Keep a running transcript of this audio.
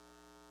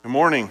Good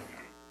morning.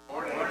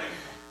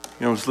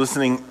 I was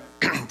listening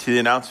to the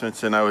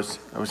announcements, and I was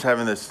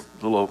having this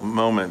little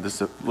moment,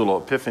 this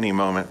little epiphany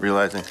moment,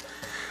 realizing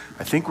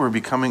I think we're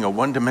becoming a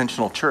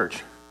one-dimensional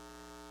church.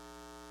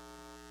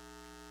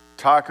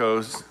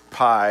 Tacos,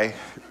 pie,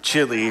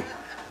 chili.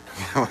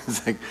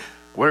 It's like,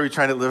 what are we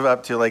trying to live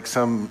up to? Like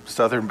some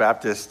Southern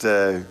Baptist,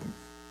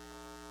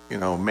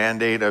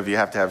 mandate of you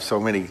have to have so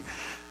many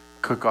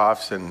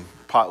cook-offs and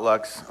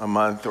potlucks a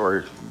month,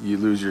 or you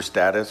lose your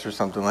status or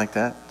something like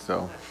that.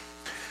 So,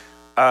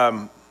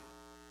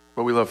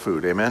 but we love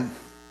food, amen?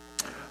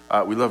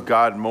 We love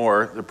God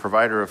more, the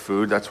provider of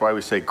food. That's why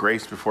we say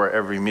grace before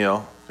every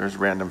meal. There's a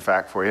random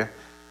fact for you.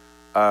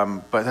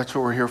 But that's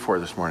what we're here for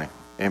this morning,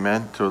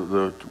 amen?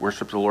 To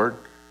worship the Lord.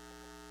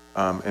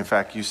 In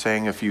fact, you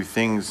sang a few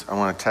things I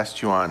want to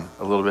test you on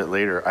a little bit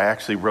later. I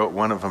actually wrote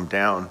one of them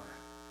down.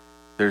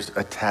 There's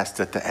a test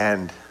at the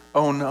end.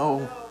 Oh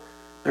no,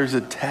 there's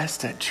a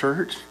test at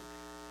church?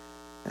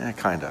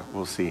 Kind of,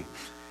 we'll see.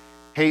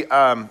 Hey,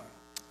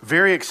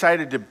 very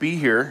excited to be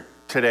here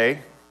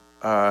today.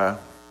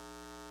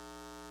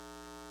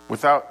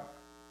 Without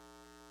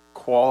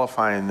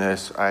qualifying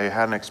this, I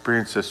had an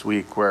experience this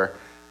week where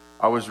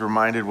I was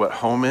reminded what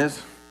home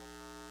is,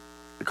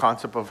 the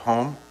concept of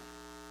home,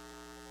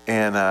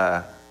 and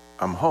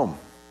I'm home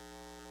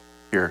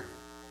here.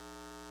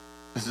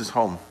 This is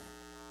home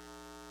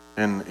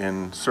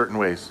in certain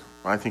ways.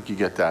 I think you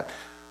get that.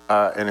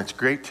 And it's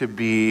great to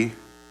be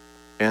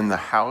in the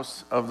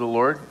house of the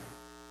Lord,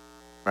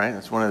 right?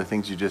 That's one of the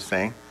things you just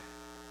sang.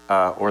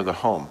 Or the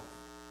home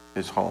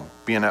is home,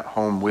 being at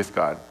home with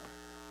God.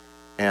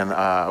 And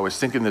I was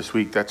thinking this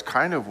week, that's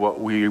kind of what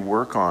we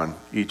work on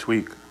each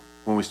week.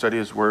 When we study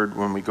His Word,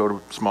 when we go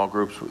to small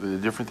groups, the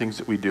different things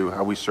that we do,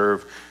 how we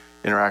serve,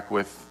 interact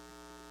with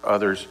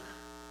others.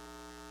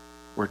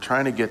 We're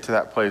trying to get to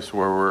that place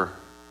where we're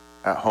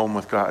at home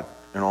with God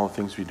in all the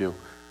things we do.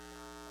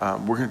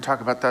 We're going to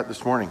talk about that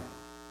this morning,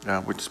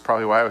 which is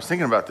probably why I was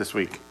thinking about this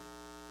week,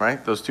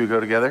 right? Those two go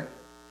together.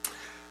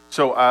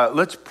 So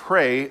let's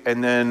pray,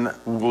 and then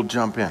we'll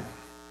jump in.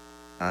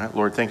 All right,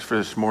 Lord, thanks for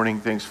this morning.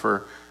 Thanks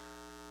for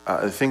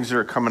the things that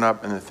are coming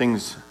up and the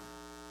things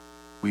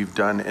we've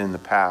done in the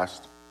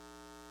past.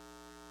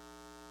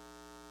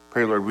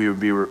 Pray, Lord, we would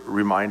be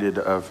reminded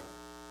of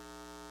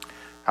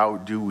how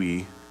do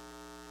we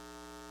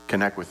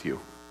connect with you,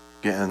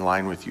 get in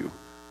line with you,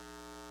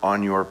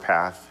 on your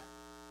path,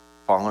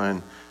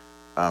 following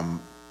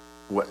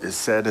what is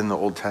said in the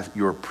Old Testament,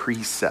 your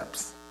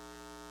precepts.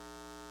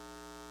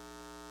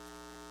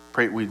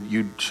 Pray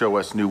you'd show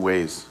us new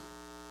ways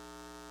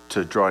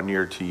to draw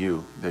near to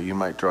you, that you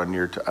might draw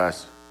near to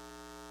us.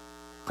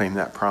 Claim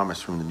that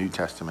promise from the New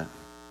Testament.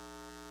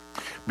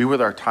 Be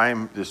with our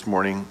time this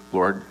morning,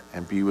 Lord,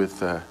 and be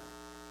with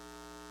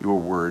your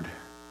word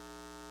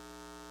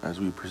as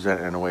we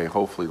present it in a way,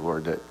 hopefully,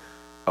 Lord, that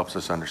helps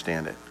us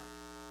understand it.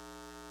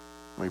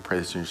 We pray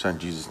this in your Son,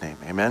 Jesus' name.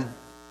 Amen.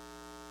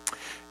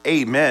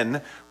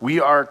 Amen.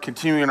 We are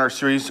continuing our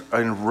series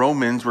in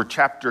Romans. We're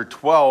chapter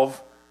 12.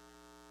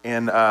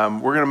 And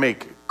we're going to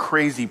make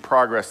crazy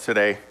progress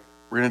today.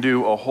 We're going to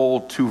do a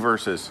whole 2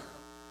 verses.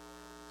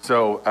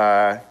 So,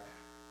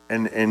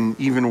 and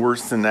even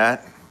worse than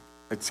that,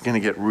 it's going to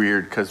get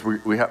weird because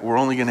we're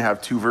only going to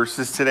have 2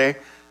 verses today,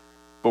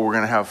 but we're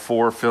going to have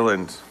 4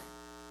 fill-ins.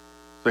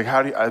 Like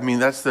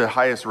that's the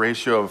highest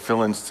ratio of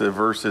fill-ins to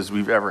verses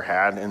we've ever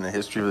had in the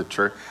history of the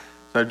church.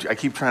 So I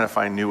keep trying to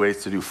find new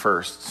ways to do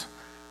firsts,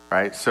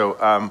 right?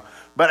 So,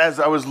 but as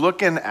I was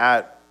looking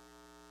at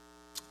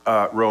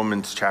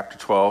Romans chapter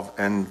 12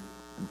 and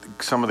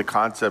some of the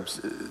concepts,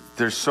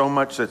 there's so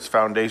much that's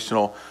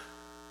foundational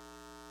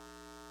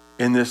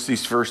in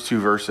these first 2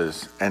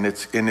 verses, and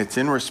it's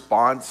in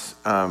response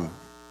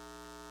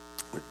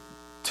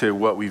to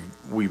what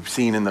we've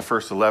seen in the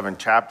first 11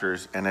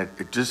 chapters, and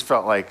it just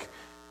felt like,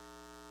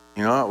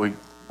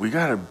 we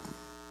got to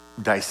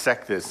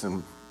dissect this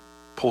and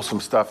pull some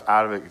stuff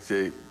out of it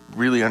to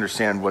really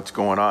understand what's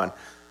going on.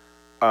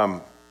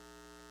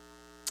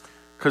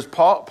 Because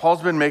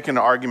Paul's been making an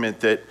argument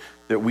that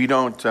we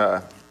don't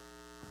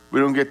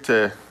get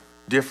to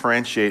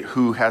differentiate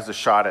who has a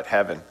shot at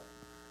heaven.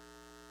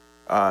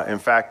 In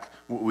fact,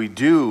 what we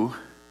do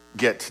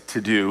get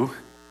to do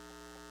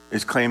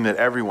is claim that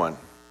everyone.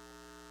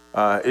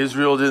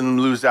 Israel didn't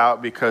lose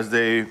out because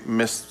they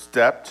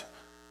misstepped.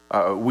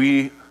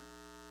 We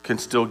can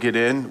still get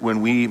in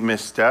when we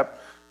misstep.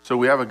 So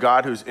we have a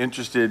God who's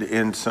interested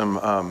in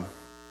some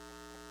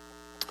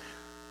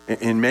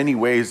in many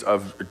ways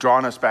of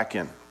drawing us back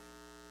in.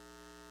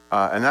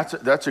 And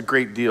that's a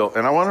great deal.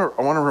 And I want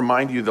to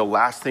remind you the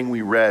last thing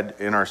we read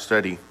in our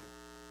study.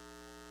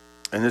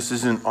 And this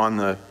isn't on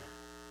the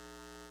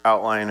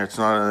outline,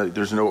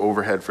 there's no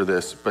overhead for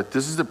this, but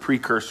this is the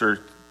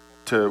precursor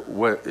to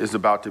what is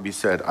about to be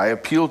said. I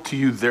appeal to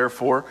you,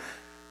 therefore,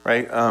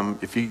 right?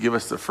 If you give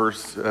us the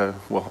first,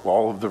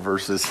 all of the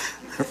verses,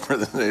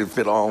 they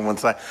fit all on one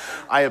side.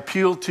 I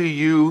appeal to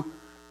you,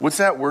 what's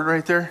that word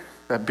right there?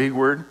 That big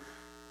word?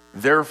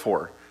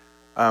 Therefore.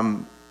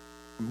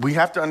 we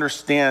have to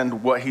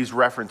understand what he's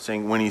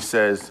referencing when he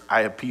says,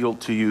 I appeal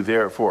to you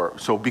therefore.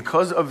 So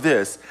because of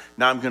this,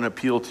 now I'm going to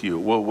appeal to you.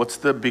 Well, what's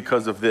the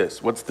because of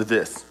this? What's the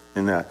this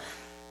in that?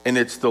 And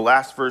it's the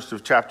last verse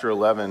of chapter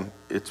 11.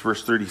 It's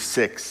verse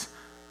 36.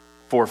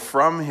 For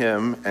from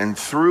him and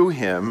through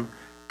him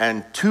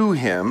and to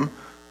him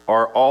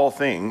are all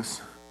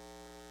things.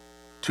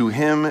 To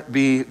him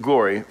be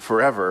glory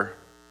forever.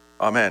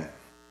 Amen.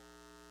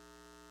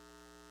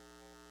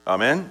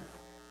 Amen?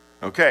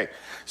 Okay.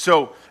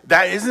 So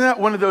isn't that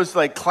one of those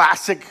like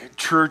classic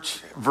church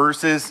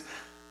verses?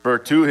 For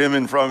to him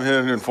and from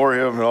him and for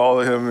him and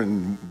all of him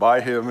and by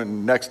him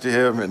and next to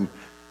him and,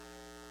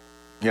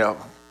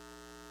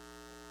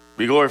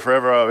 be glory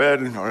forever,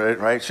 amen,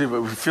 right?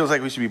 It feels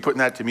like we should be putting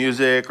that to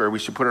music, or we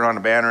should put it on a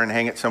banner and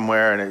hang it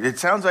somewhere. And it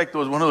sounds like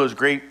one of those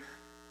great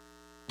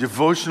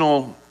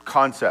devotional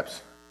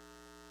concepts.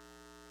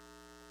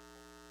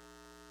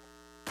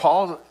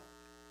 Paul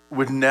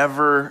would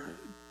never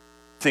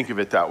think of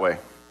it that way.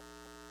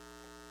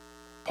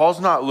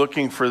 Paul's not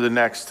looking for the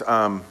next,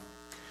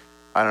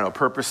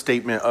 purpose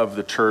statement of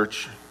the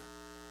church.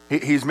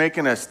 He's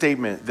making a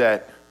statement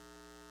that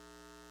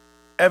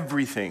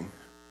everything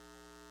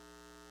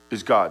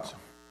is God's.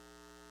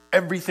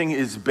 Everything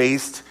is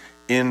based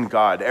in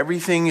God.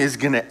 Everything is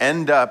going to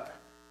end up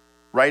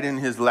right in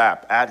his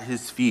lap, at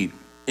his feet,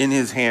 in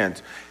his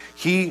hands.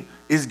 He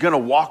is going to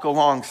walk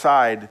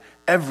alongside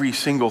every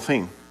single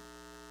thing.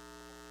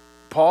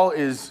 Paul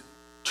is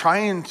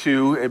trying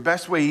to, the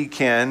best way he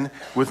can,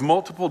 with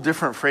multiple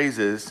different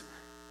phrases,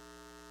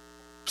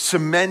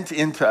 cement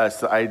into us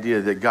the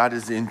idea that God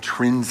is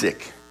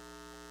intrinsic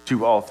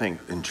to all things.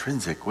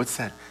 Intrinsic, what's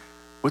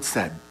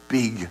that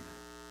big,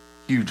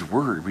 huge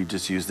word we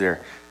just used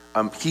there?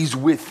 He's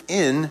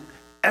within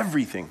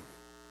everything.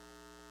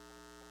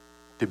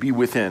 To be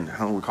within,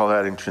 we call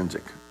that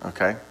intrinsic,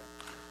 okay?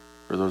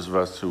 For those of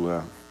us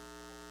who,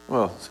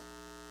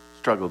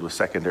 struggled with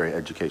secondary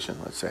education,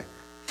 let's say.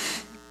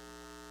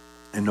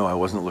 And no, I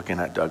wasn't looking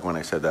at Doug when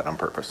I said that on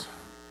purpose.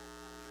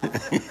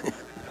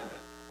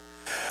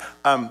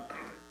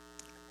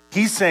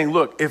 He's saying,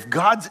 look, if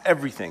God's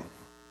everything,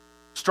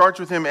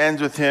 starts with him,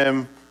 ends with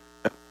him,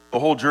 the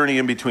whole journey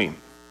in between,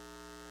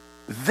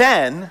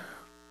 then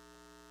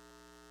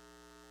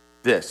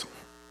this.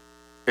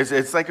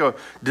 It's like a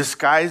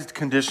disguised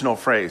conditional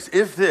phrase.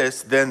 If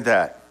this, then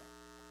that.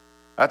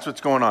 That's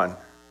what's going on.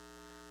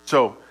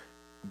 So,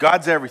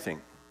 God's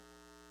everything.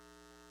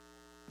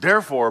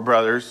 Therefore,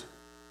 brothers,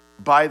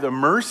 by the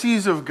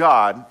mercies of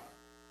God,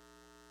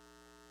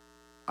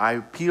 I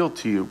appeal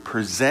to you,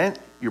 present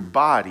your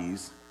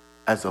bodies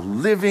as a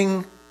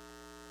living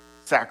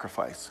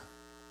sacrifice,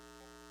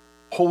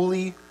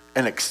 holy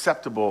and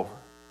acceptable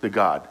to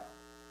God.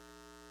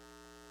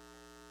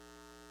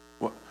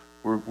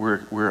 We're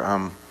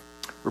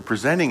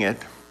presenting it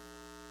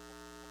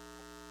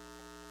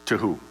to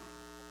who?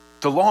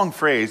 It's a long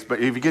phrase, but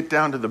if you get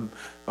down to the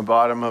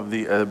bottom of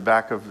the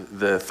back of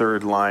the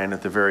third line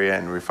at the very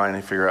end, we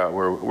finally figure out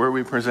where are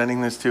we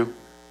presenting this to?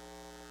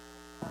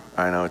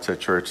 I know it's a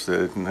church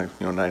that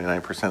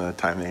 99% of the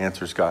time the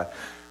answer is God.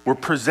 We're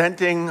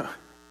presenting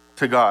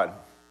to God.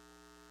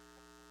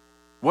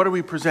 What are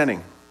we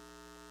presenting?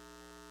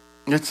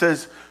 It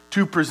says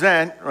to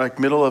present, like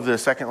middle of the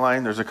second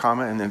line, there's a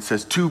comma, and then it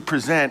says to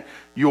present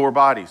your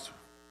bodies.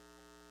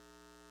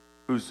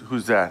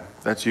 Who's that?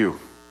 That's you.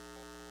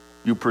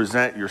 You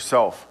present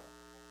yourself.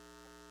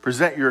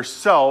 Present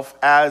yourself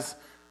as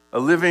a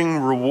living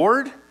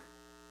reward?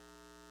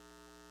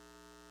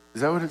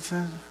 Is that what it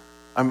says?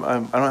 I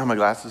don't have my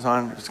glasses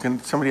on. Can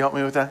somebody help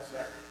me with that?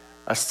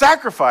 A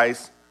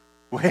sacrifice?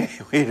 Wait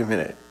a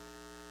minute.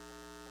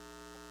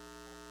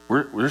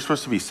 We're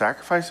supposed to be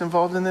sacrifice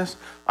involved in this?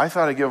 I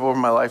thought I give over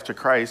my life to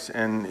Christ,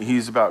 and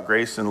he's about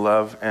grace and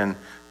love and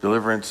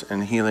deliverance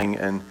and healing.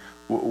 And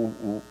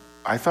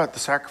I thought the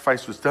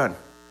sacrifice was done.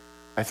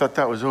 I thought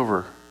that was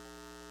over.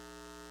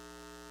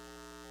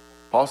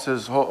 Paul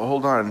says,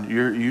 hold on,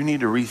 you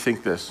need to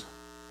rethink this.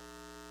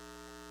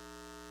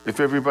 If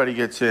everybody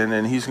gets in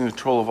and he's in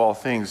control of all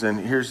things, then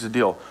here's the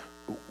deal.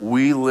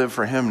 We live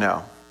for him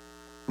now.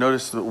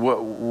 Notice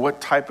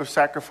what type of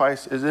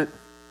sacrifice is it?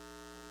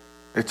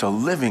 It's a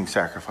living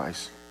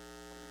sacrifice.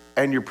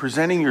 And you're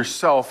presenting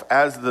yourself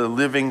as the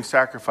living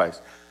sacrifice.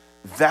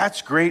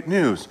 That's great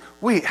news.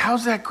 Wait,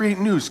 how's that great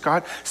news,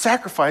 Scott?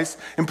 Sacrifice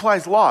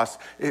implies loss.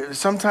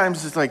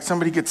 Sometimes it's like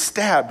somebody gets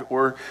stabbed,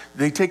 or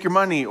they take your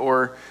money,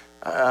 or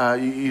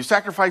you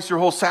sacrifice your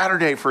whole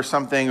Saturday for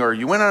something, or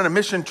you went on a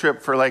mission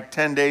trip for like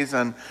 10 days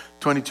on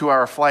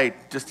 22-hour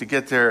flight just to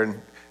get there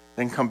and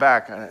then come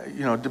back.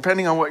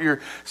 Depending on what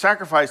you're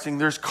sacrificing,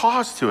 there's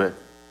cost to it.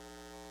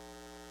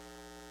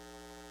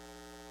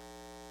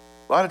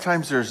 A lot of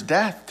times there's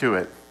death to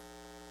it,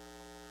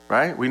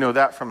 right? We know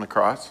that from the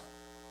cross.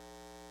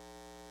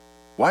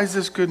 Why is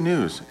this good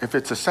news? If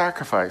it's a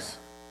sacrifice,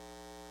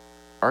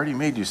 I already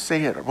made you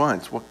say it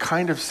once. What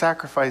kind of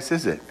sacrifice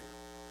is it?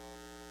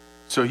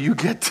 So we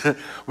get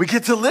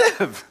to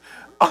live.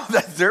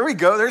 Oh, there we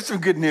go. There's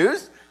some good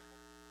news.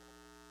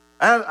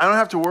 I don't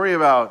have to worry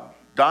about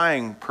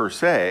dying per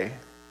se.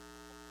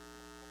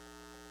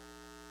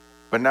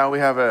 But now we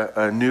have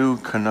a new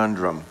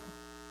conundrum,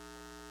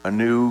 a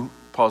new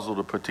puzzle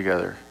to put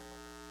together.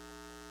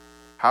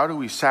 How do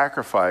we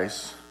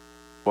sacrifice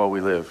while we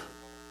live?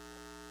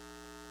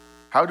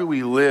 How do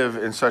we live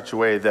in such a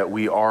way that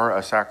we are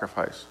a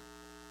sacrifice?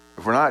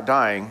 If we're not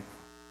dying,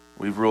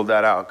 we've ruled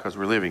that out because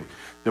we're living.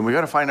 Then we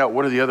got to find out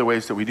what are the other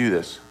ways that we do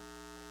this.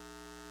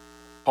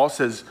 Paul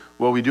says,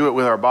 well, we do it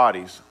with our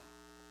bodies.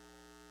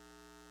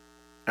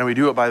 And we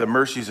do it by the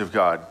mercies of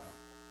God.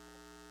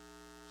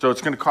 So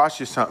it's going to cost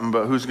you something,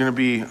 but who's going to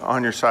be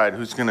on your side?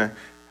 Who's going to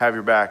have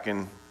your back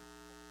and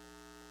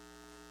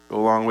go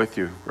along with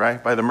you,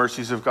 right? By the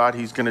mercies of God,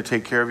 he's going to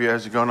take care of you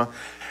as you're going on.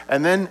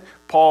 And then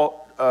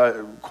Paul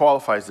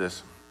qualifies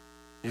this.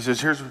 He says,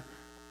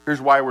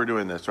 here's why we're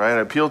doing this, right? I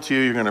appeal to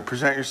you. You're going to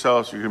present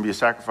yourselves. You're going to be a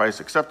sacrifice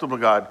acceptable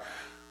to God,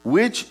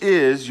 which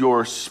is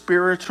your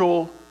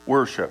spiritual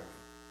worship.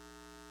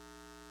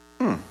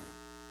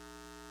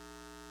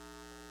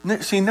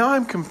 See, now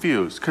I'm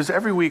confused because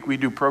every week we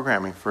do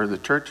programming for the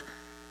church,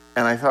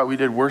 and I thought we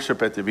did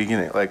worship at the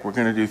beginning. Like we're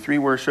going to do 3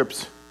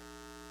 worships,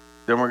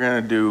 then we're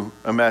going to do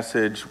a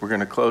message. We're going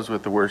to close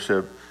with the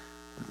worship.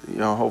 You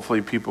know,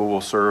 hopefully people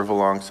will serve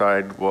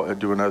alongside while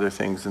doing other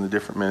things in the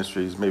different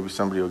ministries. Maybe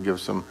somebody will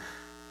give some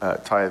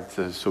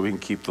tithe so we can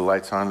keep the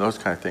lights on, those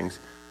kind of things.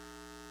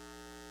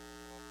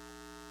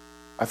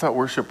 I thought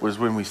worship was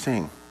when we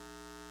sing.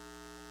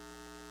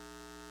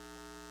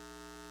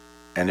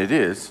 And it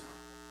is.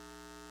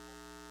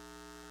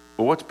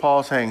 But what's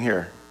Paul saying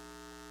here?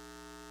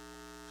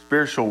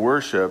 Spiritual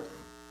worship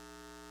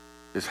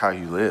is how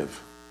you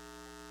live.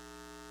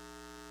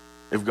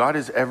 If God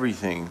is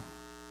everything,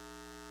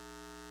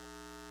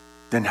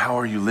 then how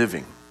are you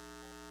living?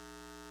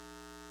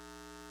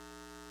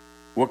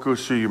 What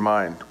goes through your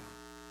mind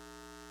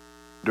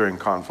during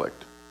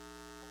conflict?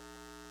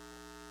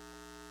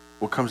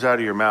 What comes out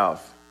of your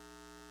mouth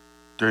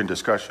during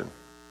discussion?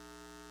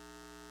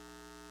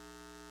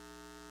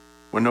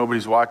 When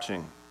nobody's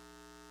watching,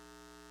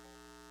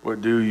 what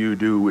do you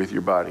do with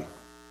your body?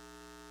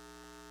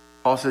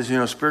 Paul says,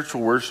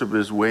 spiritual worship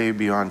is way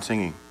beyond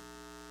singing.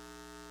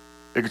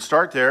 It could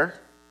start there.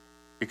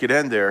 It could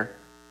end there.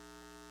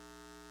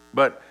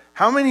 But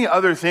how many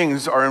other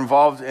things are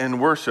involved in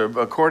worship,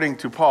 according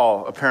to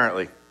Paul,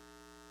 apparently?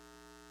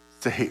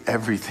 Say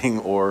everything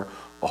or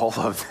all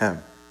of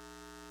them.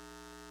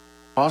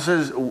 Paul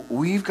says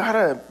we've got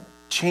to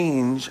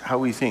change how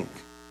we think.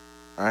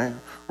 All right?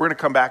 We're going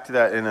to come back to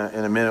that in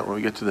a minute when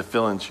we get to the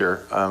fill-ins here,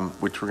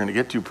 which we're going to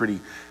get to pretty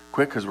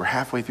quick because we're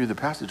halfway through the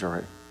passage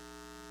already.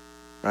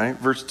 Right?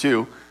 Verse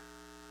 2.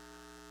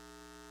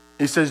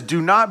 He says,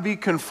 do not be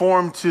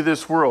conformed to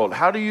this world.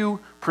 How do you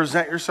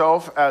present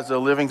yourself as a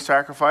living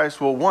sacrifice?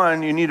 Well,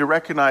 one, you need to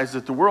recognize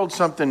that the world's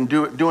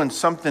doing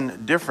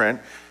something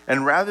different.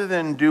 And rather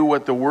than do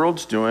what the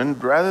world's doing,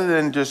 rather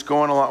than just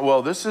going along,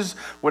 well, this is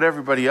what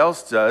everybody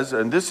else does,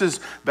 and this is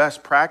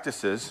best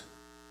practices.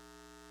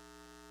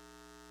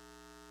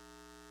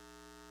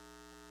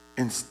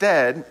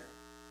 Instead,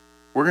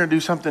 we're going to do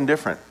something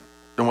different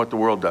than what the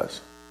world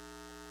does.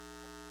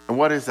 And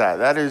what is that?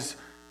 That is,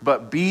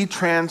 but be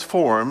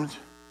transformed,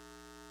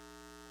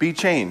 be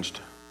changed.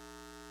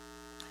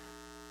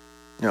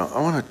 I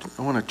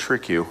want to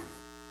trick you.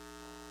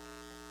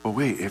 But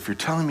wait, if you're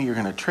telling me you're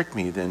going to trick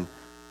me, then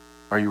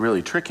are you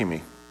really tricking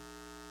me?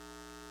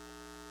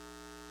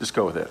 Just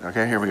go with it,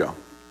 okay? Here we go.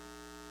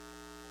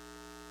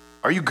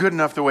 Are you good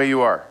enough the way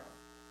you are?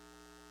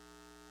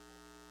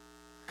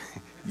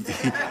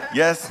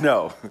 Yes,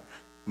 no.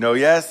 No,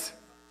 yes,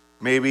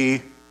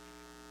 maybe.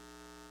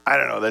 I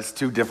don't know, that's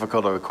too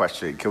difficult of a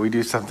question. Can we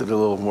do something a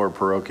little more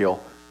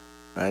parochial,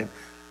 right?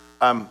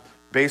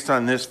 Based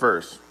on this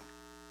verse,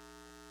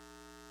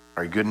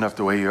 are you good enough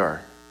the way you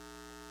are?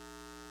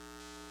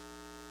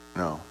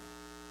 No.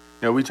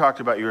 We talked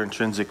about your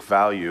intrinsic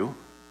value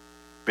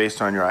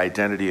based on your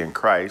identity in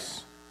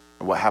Christ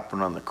and what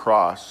happened on the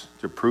cross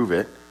to prove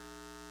it.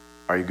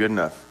 Are you good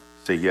enough?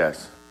 Say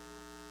yes.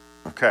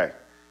 Okay.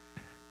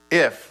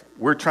 If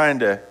we're trying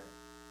to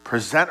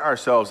present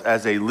ourselves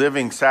as a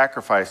living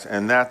sacrifice,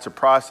 and that's a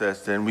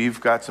process, then we've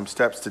got some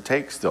steps to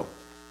take still.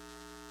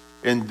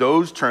 In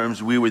those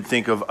terms, we would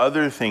think of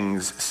other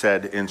things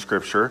said in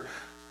Scripture,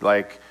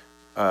 like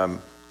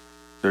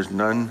there's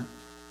none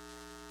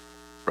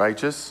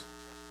righteous,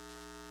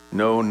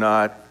 no,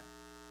 not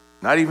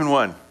even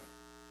one,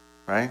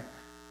 right?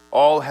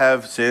 All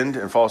have sinned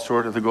and fall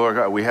short of the glory of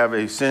God. We have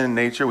a sin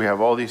nature. We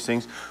have all these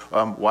things.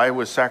 Why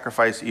was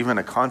sacrifice even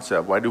a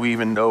concept? Why do we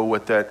even know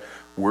what that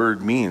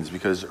word means?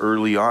 Because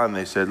early on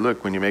they said,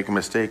 look, when you make a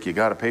mistake, you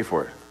got to pay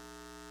for it,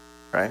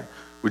 right?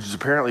 Which is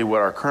apparently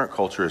what our current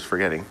culture is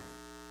forgetting.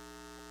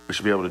 We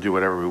should be able to do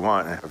whatever we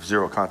want and have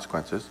zero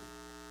consequences,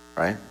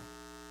 right?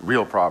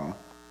 Real problem.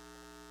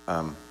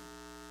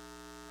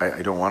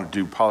 I don't want to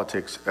do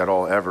politics at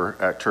all ever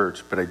at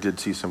church, but I did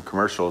see some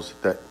commercials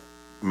that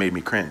made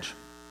me cringe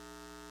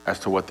as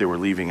to what they were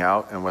leaving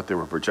out and what they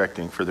were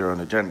projecting for their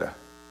own agenda.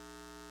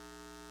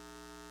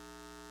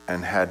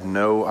 And had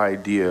no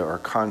idea or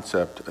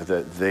concept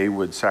that they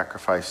would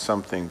sacrifice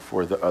something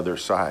for the other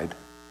side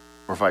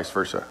or vice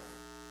versa.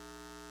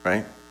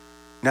 right?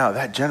 Now,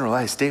 that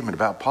generalized statement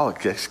about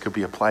politics could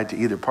be applied to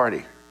either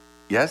party.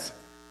 Yes?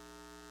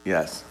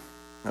 Yes.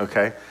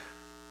 Okay.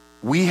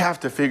 We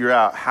have to figure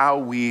out how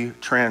we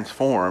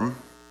transform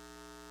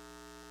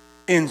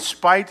in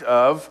spite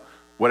of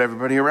what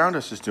everybody around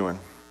us is doing.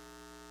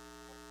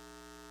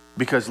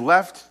 Because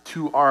left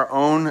to our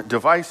own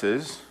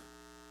devices,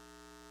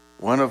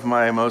 one of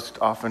my most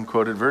often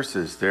quoted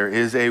verses, there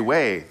is a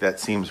way that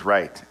seems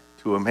right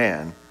to a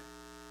man,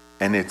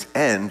 and its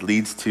end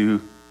leads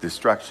to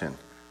destruction.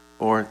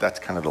 Or that's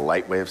kind of the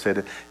light way of saying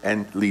it,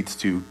 and leads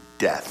to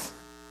death.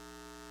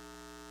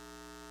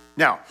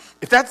 Now,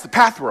 if that's the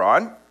path we're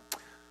on,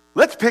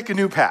 let's pick a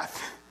new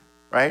path,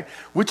 right?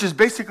 Which is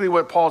basically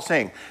what Paul's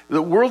saying.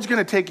 The world's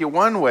going to take you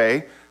one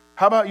way.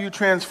 How about you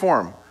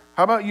transform?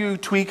 How about you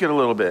tweak it a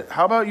little bit?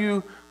 How about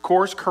you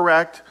course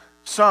correct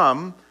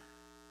some?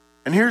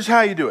 And here's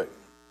how you do it.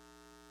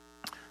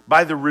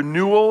 By the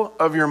renewal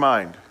of your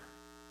mind.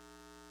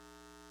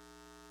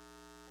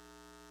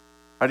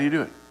 How do you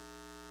do it?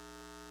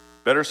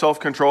 Better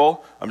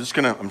self-control. I'm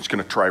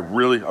gonna try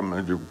really, I'm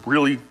gonna do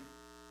really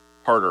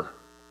harder.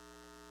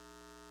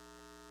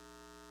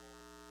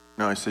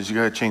 No, he says you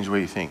gotta change the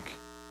way you think.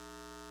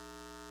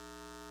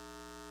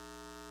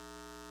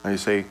 Now you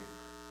say,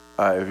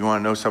 if you want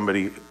to know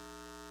somebody,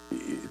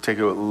 take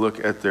a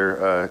look at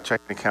their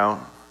checking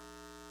account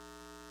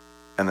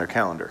and their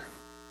calendar.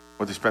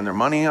 What they spend their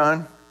money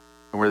on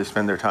and where they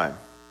spend their time.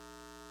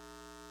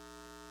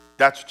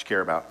 That's what you care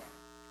about.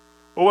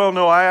 Oh, well,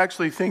 no, I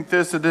actually think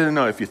this. I didn't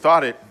know. If you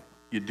thought it,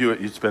 you'd do it,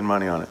 you'd spend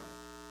money on it.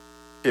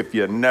 If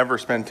you never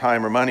spend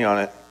time or money on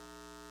it,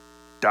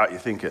 doubt you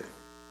think it.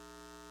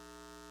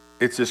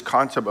 It's this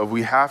concept of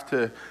we have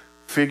to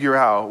figure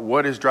out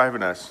what is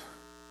driving us.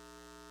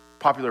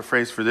 Popular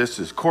phrase for this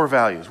is core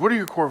values. What are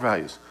your core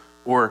values?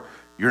 Or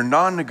your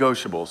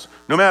non-negotiables.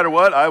 No matter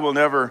what, I will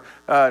never,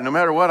 no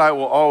matter what, I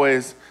will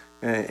always,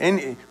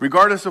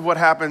 regardless of what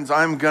happens,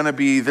 I'm going to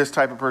be this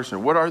type of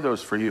person. What are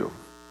those for you?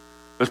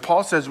 As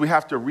Paul says, we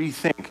have to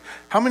rethink.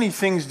 How many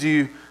things do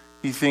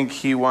you think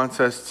he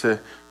wants us to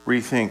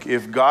rethink?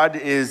 If God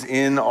is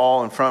in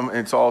all and from,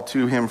 it's all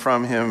to him,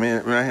 from him,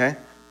 right?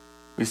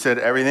 We said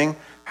everything.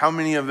 How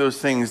many of those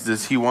things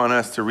does he want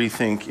us to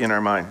rethink in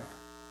our mind?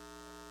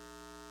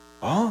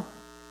 Oh?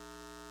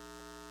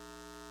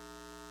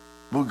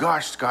 Well,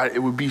 gosh, God, it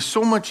would be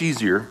so much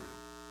easier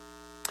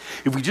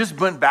if we just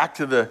went back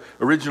to the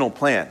original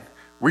plan.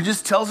 Where he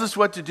just tells us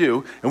what to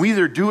do, and we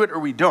either do it or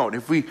we don't.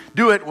 If we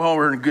do it, well,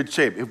 we're in good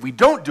shape. If we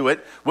don't do it,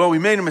 well, we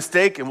made a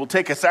mistake, and we'll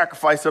take a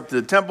sacrifice up to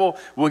the temple,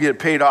 we'll get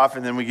paid off,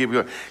 and then we give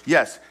you.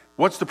 Yes,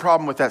 what's the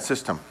problem with that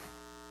system?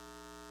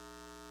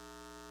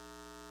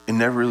 It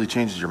never really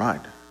changes your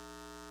mind.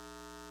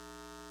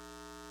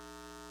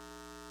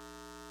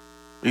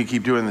 You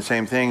keep doing the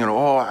same thing, and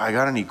I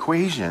got an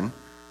equation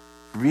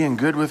for being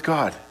good with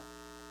God.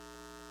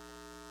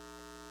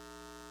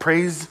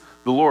 Praise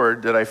the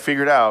Lord that I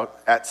figured out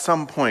at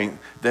some point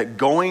that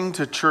going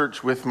to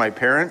church with my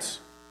parents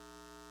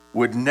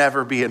would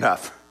never be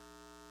enough.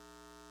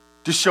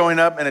 Just showing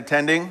up and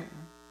attending.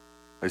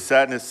 I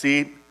sat in a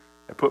seat.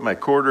 I put my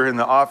quarter in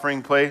the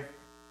offering plate.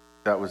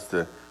 That was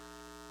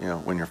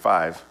when you're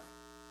 5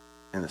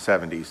 in the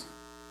 70s. This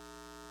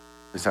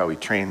is how we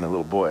trained the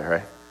little boy,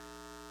 right?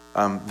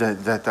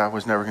 That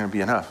was never going to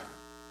be enough.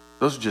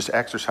 Those are just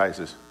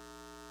exercises.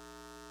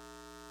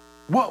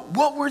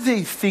 What were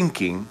they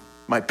thinking,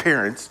 my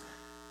parents,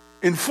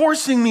 in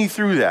forcing me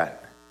through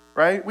that,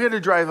 right? We had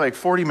to drive like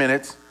 40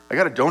 minutes. I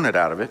got a donut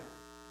out of it.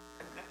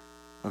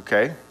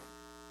 Okay.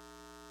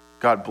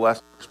 God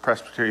bless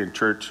Presbyterian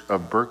Church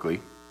of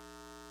Berkeley.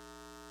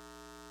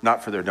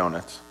 Not for their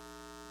donuts.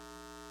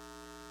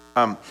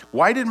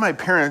 Why did my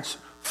parents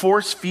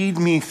force feed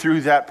me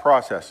through that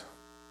process?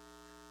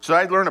 So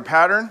I'd learn a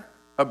pattern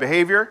of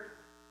behavior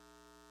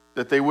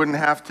that they wouldn't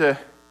have to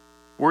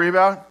worry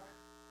about?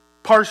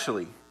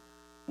 Partially.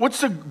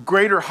 What's the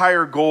greater,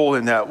 higher goal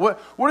in that? What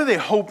are they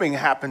hoping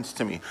happens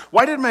to me?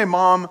 Why did my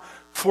mom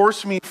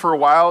force me for a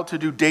while to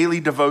do daily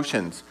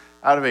devotions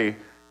out of a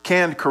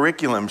canned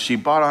curriculum she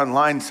bought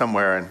online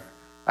somewhere, and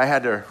I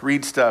had to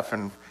read stuff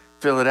and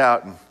fill it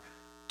out and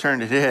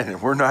turn it in,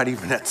 and we're not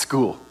even at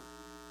school.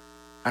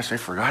 Actually, I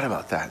forgot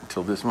about that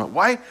until this moment.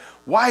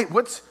 Why?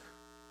 What's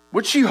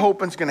she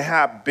hoping is going to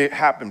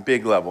happen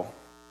big level?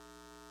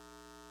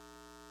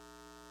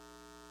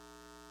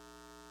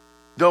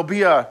 There'll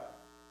be a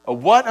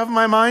what of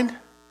my mind?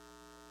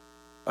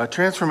 A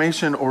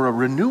transformation or a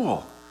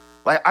renewal.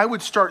 Like I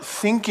would start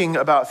thinking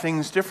about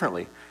things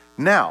differently.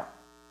 Now,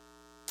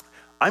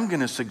 I'm going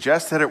to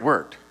suggest that it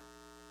worked.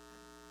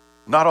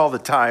 Not all the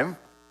time.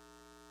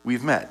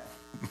 We've met.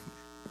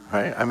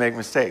 Right? I make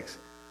mistakes.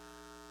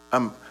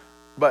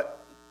 But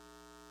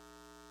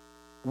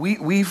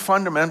we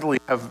fundamentally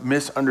have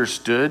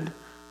misunderstood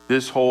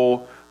this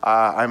whole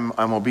I'm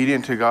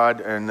obedient to God,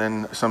 and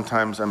then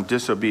sometimes I'm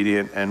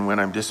disobedient, and when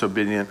I'm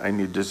disobedient, I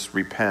need to just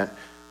repent,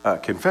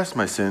 confess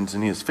my sins,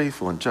 and he is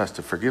faithful and just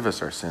to forgive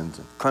us our sins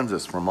and cleanse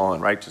us from all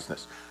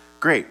unrighteousness.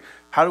 Great.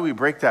 How do we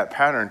break that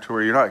pattern to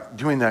where you're not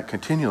doing that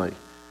continually?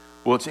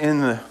 Well, it's in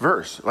the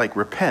verse, like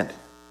repent,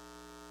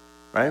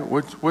 right?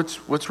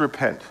 What's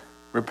repent?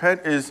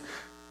 Repent is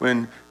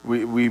when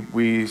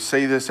we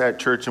say this at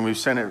church, and we've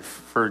said it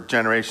for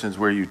generations,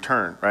 where you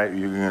turn, right?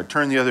 You're going to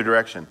turn the other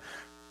direction.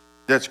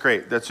 That's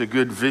great. That's a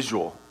good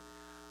visual.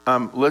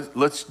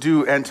 Let's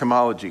do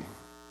entomology.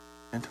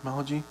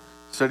 Entomology?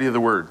 Study of the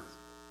word.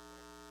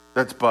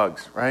 That's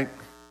bugs, right?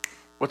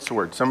 What's the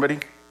word? Somebody?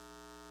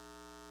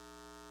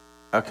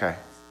 Okay.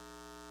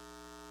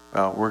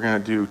 Well, we're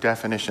going to do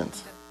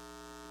definitions.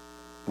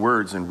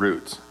 Words and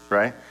roots,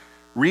 right?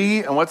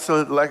 And what's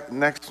the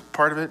next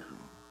part of it?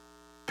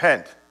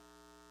 Pent.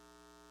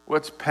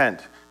 What's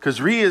pent? Because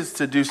is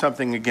to do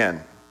something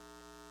again,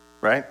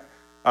 right?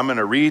 I'm going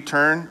to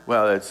return.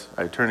 Well,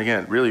 I turn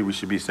again. Really, we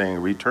should be saying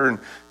return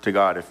to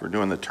God if we're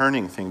doing the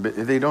turning thing. But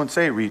they don't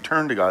say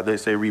return to God. They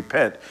say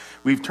repent.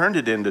 We've turned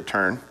it into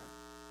turn.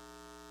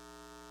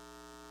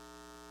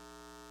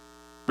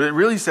 But it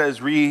really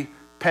says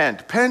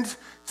repent. Pent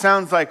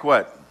sounds like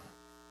what?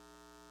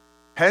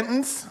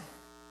 Penance?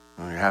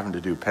 Well, you're having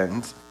to do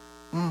penance.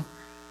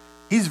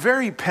 He's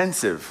very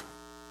pensive.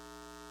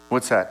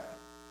 What's that?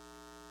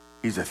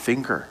 He's a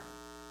thinker.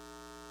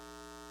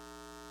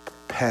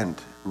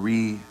 Pent,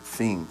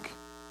 rethink.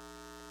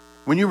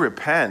 When you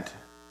repent,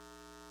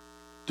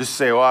 just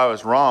say, I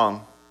was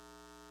wrong.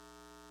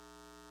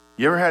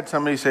 You ever had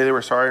somebody say they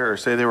were sorry or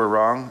say they were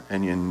wrong,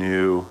 and you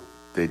knew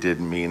they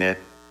didn't mean it?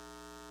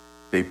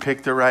 They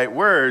picked the right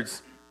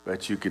words,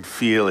 but you could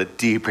feel it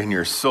deep in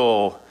your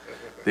soul.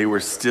 They were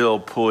still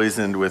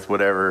poisoned with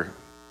whatever,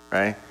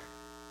 right?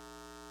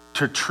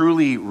 To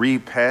truly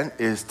repent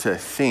is to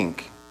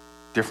think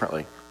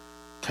differently,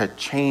 to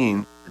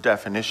change the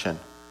definition.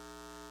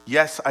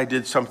 Yes, I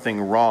did something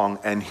wrong,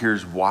 and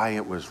here's why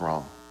it was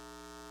wrong.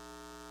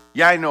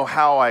 Yeah, I know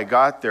how I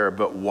got there,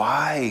 but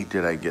why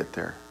did I get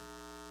there?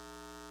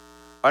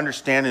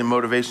 Understanding the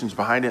motivations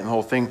behind it and the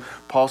whole thing.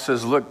 Paul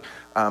says, look,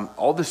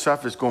 all this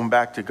stuff is going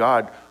back to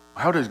God.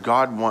 How does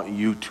God want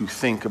you to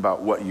think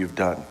about what you've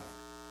done,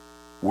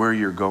 where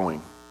you're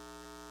going,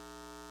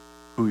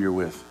 who you're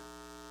with?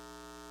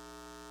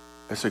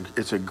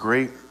 It's a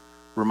great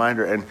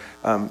reminder.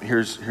 And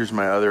here's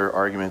my other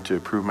argument to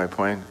prove my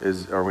point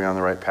is, are we on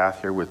the right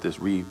path here with this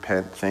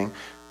repent thing?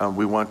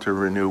 We want to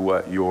renew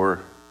what?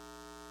 Your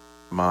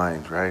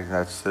mind, right?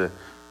 That's the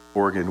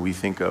organ we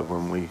think of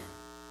when we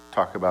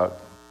talk about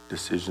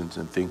decisions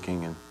and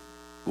thinking and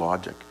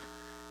logic.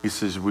 He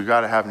says, we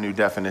got to have new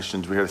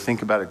definitions. We got to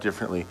think about it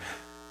differently.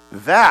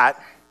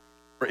 That,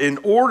 in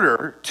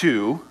order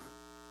to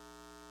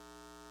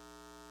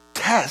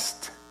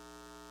test,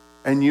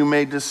 and you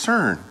may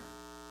discern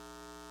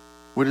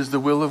what is the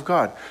will of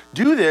God.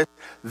 Do this,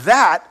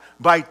 that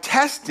by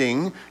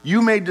testing,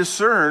 you may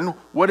discern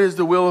what is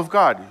the will of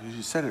God.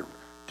 You said it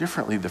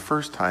differently the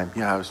first time.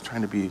 Yeah, I was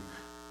trying to be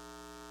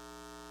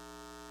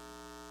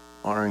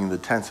honoring the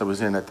tense I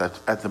was in at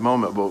the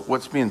moment. But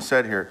what's being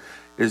said here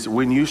is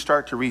when you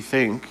start to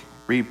rethink,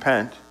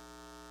 repent,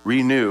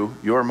 renew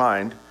your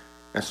mind,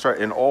 and start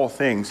in all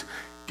things,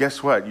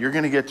 guess what? You're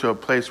going to get to a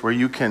place where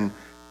you can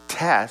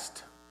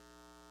test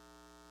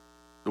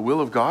the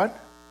will of God.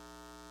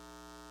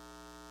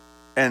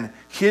 And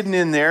hidden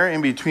in there,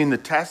 in between the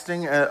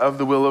testing of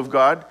the will of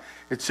God,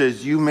 it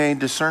says, you may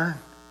discern.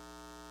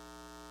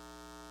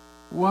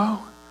 Whoa.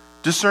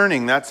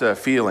 Discerning, that's a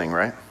feeling,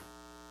 right?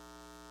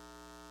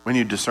 When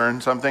you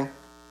discern something?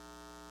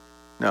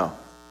 No.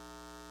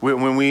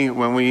 When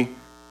we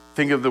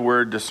think of the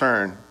word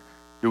discern,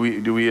 do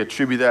we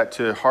attribute that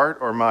to heart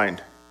or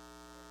mind?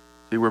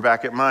 See, we're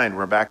back at mind.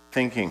 We're back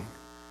thinking.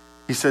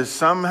 He says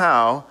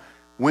somehow,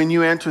 when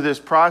you enter this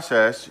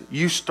process,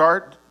 you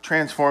start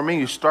transforming,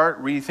 you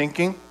start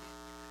rethinking,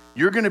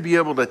 you're going to be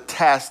able to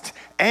test,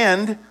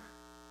 and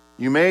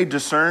you may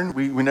discern.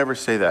 We never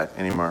say that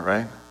anymore,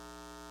 right?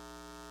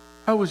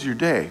 How was your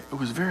day? It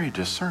was very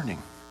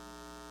discerning.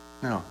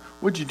 No.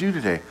 What'd you do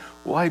today?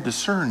 Well, I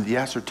discerned the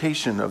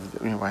assertion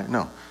of,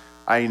 no.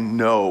 I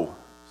know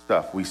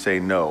stuff. We say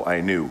no,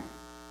 I knew.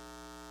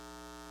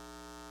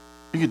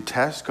 You could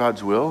test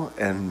God's will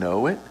and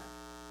know it?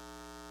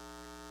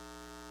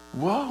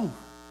 Whoa.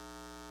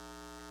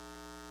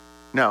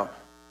 Now,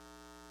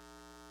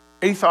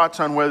 any thoughts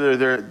on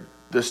whether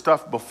the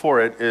stuff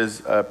before it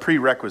is a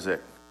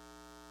prerequisite?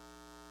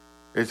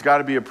 It's got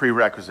to be a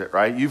prerequisite,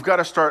 right? You've got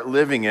to start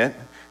living it.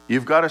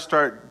 You've got to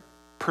start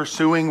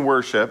pursuing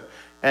worship.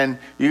 And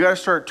you got to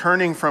start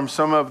turning from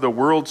some of the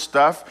world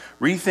stuff,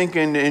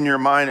 rethinking in your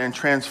mind and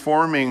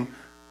transforming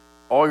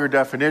all your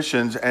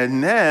definitions.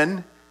 And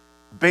then,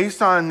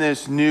 based on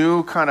this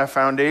new kind of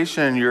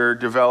foundation you're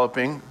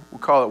developing, we'll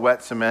call it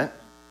wet cement,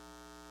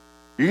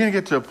 you're going to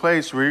get to a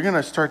place where you're going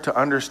to start to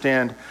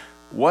understand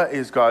what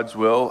is God's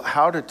will,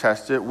 how to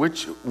test it,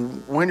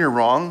 when you're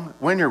wrong,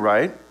 when you're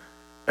right,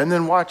 and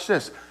then watch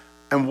this,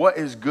 and what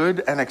is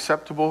good and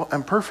acceptable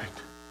and perfect.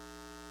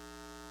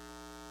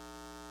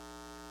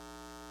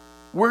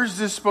 Where's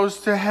this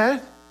supposed to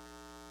head?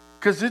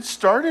 Because it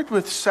started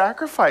with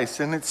sacrifice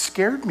and it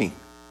scared me.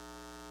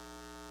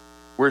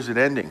 Where's it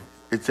ending?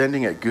 It's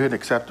ending at good,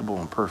 acceptable,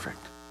 and perfect.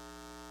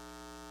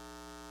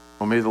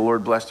 Well, may the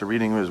Lord bless the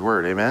reading of his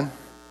word. Amen?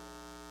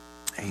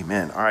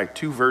 Amen. All right,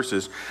 2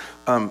 verses.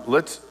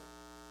 Let's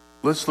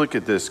look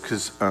at this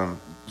because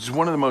it's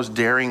one of the most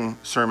daring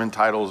sermon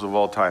titles of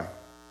all time.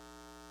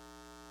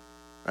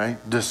 Right?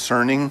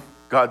 Discerning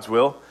God's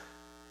will.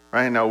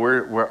 Right? Now,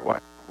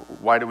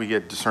 why do we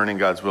get discerning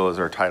God's will as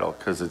our title?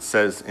 Because it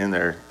says in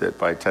there that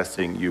by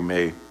testing you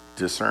may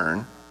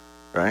discern,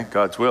 right,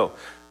 God's will.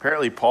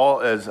 Apparently,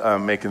 Paul is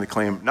making the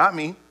claim, not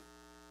me,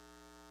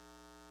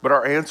 but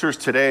our answers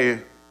today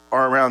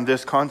are around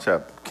this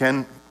concept.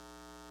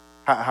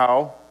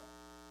 How,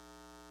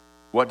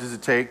 what does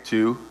it take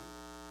to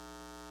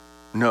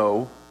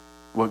know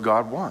what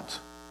God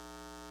wants?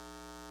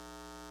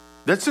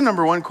 That's the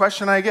number one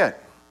question I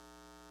get.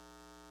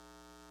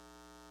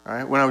 All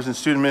right? When I was in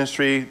student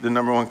ministry, the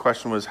number one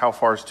question was, how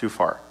far is too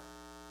far?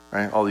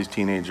 Right? All these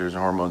teenagers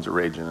and hormones are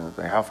raging, and it's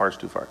like, how far is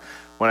too far?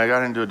 When I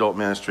got into adult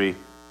ministry,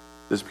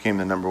 this became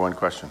the number one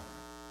question.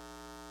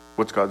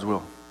 What's God's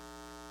will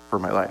for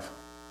my life?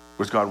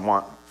 What's God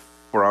want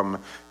from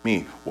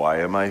me?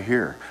 Why am I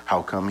here?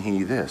 How come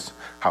he this?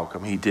 How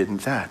come he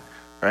didn't that?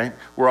 Right?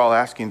 We're all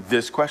asking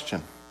this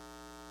question.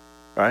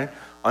 Right?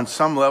 On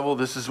some level,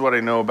 this is what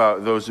I know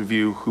about those of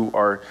you who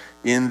are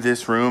in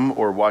this room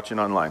or watching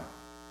online.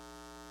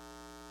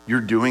 You're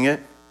doing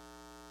it.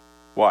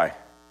 Why?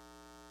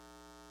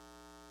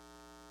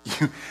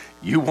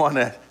 You want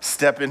to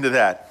step into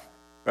that,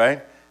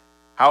 right?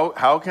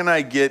 How can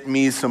I get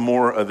me some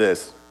more of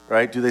this,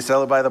 right? Do they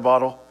sell it by the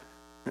bottle?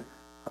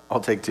 I'll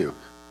take 2.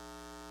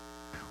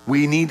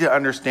 We need to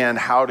understand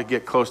how to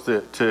get close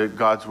to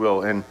God's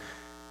will, and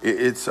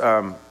it's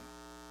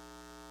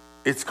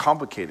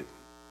complicated,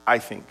 I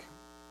think.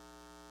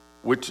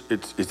 Which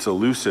it's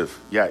elusive.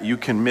 Yeah, you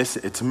can miss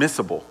it. It's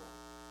missable,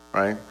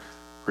 right?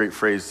 Great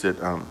phrase that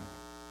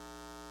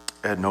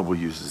Ed Noble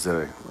uses that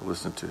I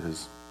listened to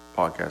his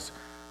podcast.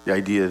 The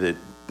idea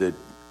that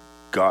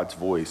God's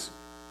voice,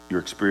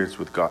 your experience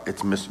with God,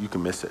 you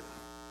can miss it.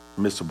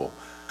 Missable.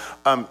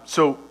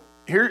 So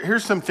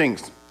here's some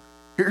things.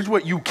 Here's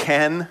what you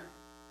can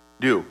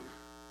do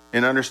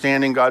in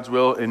understanding God's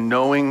will and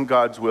knowing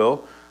God's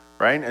will,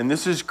 right? And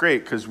this is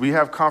great because we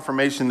have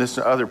confirmation this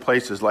in other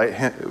places, like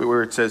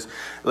where it says,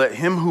 let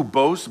him who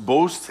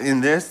boasts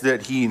in this,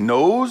 that he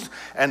knows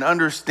and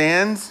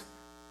understands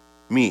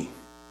me,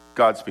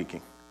 God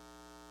speaking.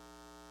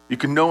 You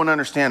can know and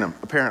understand him,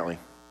 apparently.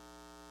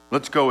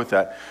 Let's go with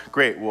that.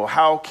 Great. Well,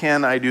 how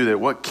can I do that?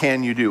 What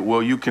can you do?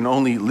 Well, you can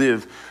only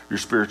live your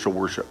spiritual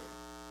worship.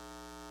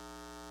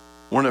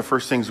 One of the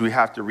first things we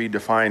have to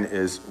redefine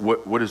is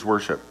what is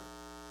worship?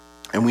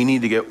 And we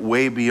need to get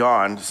way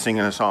beyond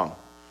singing a song.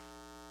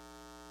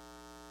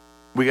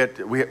 We have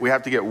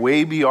to get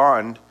way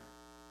beyond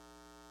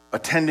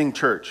attending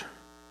church.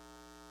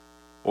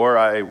 Or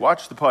I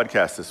watched the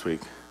podcast this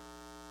week.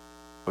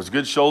 I was a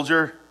good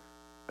soldier.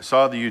 I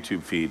saw the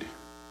YouTube feed.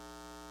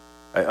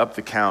 I upped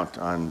the count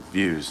on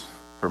views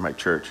for my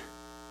church.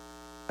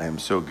 I am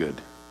so good.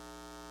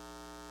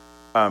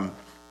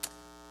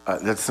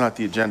 That's not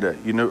the agenda.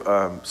 You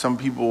know, some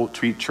people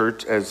treat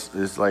church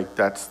as like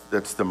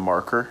that's the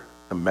marker,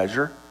 the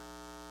measure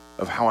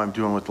of how I'm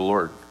doing with the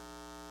Lord.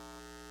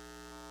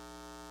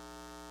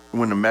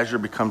 When a measure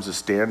becomes a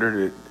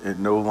standard, it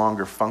no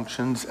longer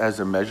functions as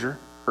a measure.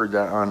 Heard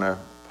that on a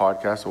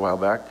podcast a while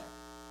back.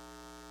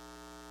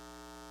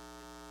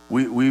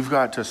 We've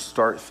got to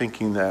start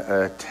thinking that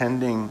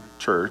attending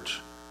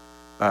church,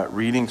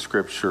 reading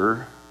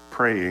scripture,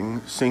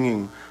 praying,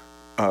 singing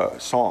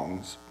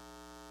songs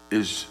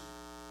is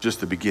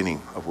just the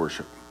beginning of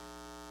worship.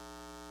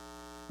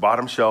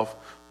 Bottom shelf,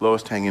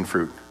 lowest hanging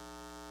fruit.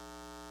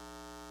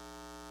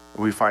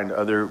 We find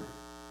other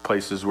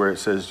places where it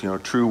says,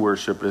 true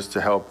worship is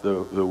to help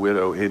the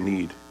widow in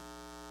need.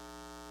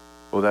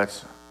 Well,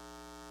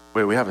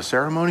 wait, we have a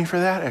ceremony for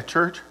that at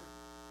church?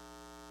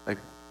 Like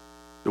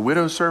the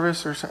widow's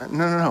service or something?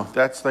 No.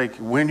 That's like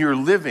when you're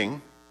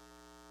living,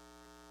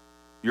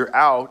 you're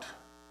out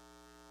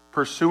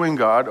pursuing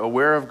God,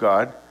 aware of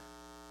God,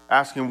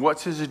 asking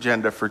what's his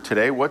agenda for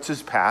today, what's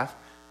his path,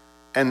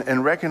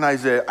 and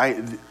recognize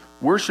that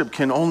worship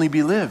can only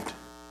be lived.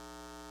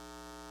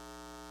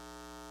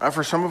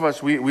 For some of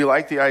us, we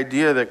like the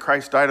idea that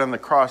Christ died on the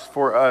cross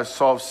for us,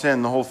 solved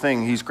sin, the whole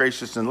thing. He's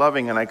gracious and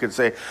loving, and I could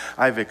say,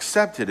 I've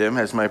accepted him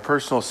as my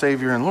personal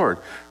Savior and Lord.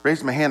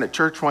 Raised my hand at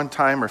church one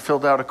time, or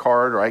filled out a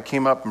card, or I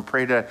came up and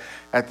prayed at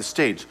the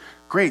stage.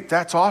 Great,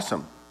 that's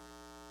awesome.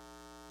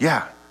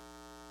 Yeah,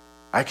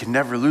 I can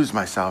never lose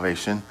my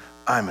salvation.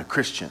 I'm a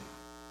Christian.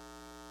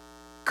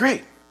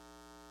 Great.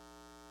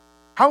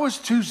 How was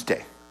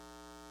Tuesday?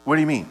 What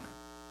do you mean?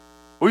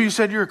 Well, you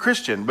said you're a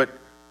Christian, but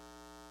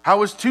how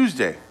was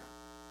Tuesday?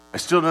 I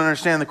still don't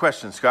understand the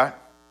question, Scott.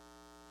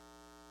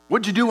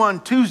 What'd you do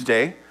on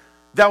Tuesday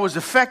that was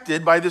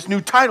affected by this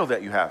new title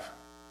that you have?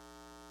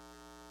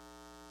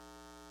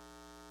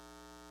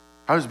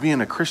 How does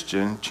being a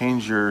Christian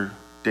change your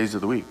days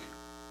of the week?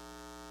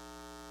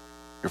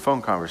 Your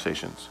phone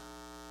conversations?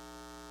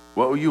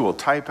 What you will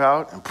type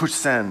out and push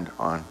send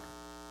on?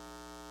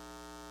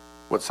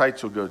 What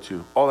sites you'll go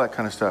to? All that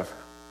kind of stuff.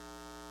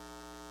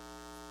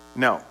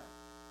 Now,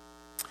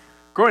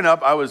 growing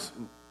up, I was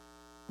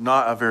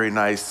not a very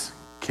nice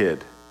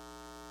kid.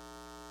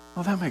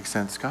 Well, that makes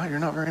sense, Scott. You're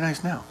not very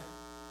nice now.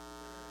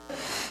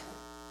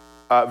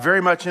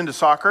 Very much into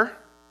soccer,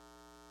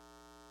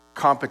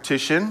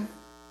 competition,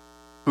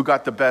 who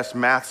got the best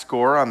math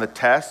score on the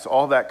tests,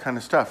 all that kind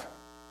of stuff.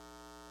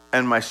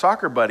 And my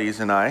soccer buddies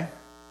and I,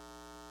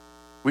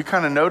 we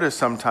kind of noticed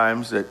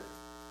sometimes that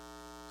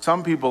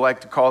some people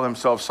like to call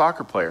themselves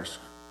soccer players.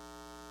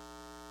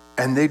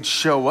 And they'd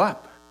show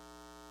up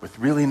with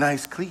really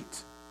nice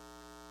cleats.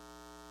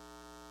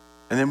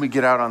 And then we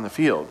get out on the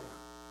field.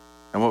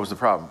 And what was the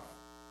problem?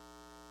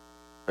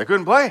 They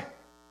couldn't play.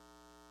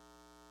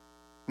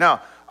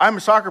 Now, I'm a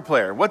soccer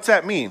player. What's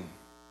that mean?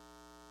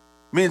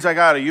 It means I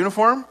got a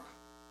uniform.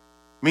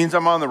 It means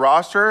I'm on the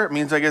roster. It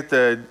means I get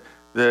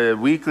the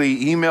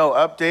weekly email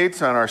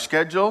updates on our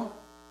schedule.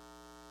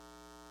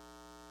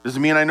 Does it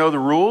mean I know the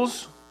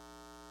rules?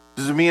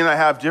 Does it mean I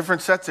have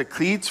different sets of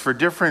cleats for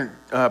different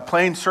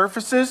playing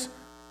surfaces?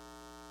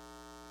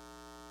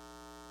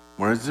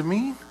 What does it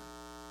mean?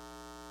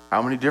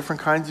 How many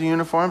different kinds of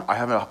uniforms? I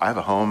have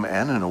a home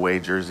and an away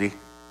jersey.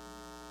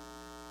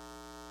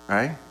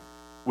 Right?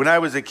 When I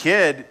was a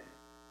kid,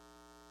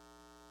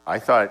 I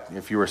thought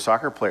if you were a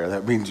soccer player,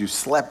 that means you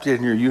slept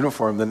in your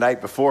uniform the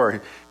night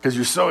before because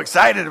you're so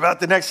excited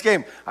about the next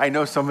game. I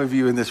know some of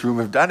you in this room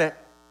have done it,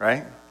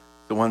 right?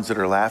 The ones that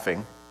are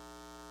laughing,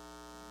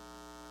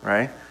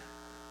 right?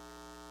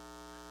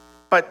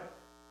 But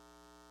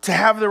to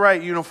have the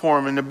right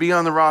uniform and to be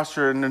on the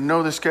roster and to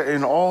know this guy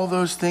and all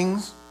those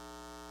things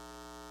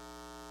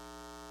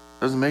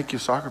doesn't make you a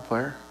soccer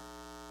player.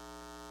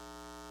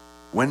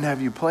 When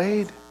have you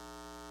played?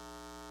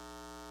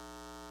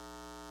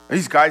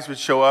 These guys would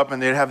show up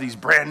and they'd have these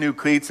brand new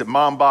cleats that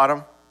mom bought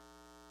them,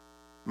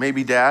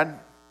 maybe dad.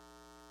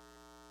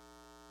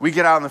 We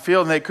get out in the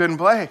field and they couldn't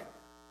play.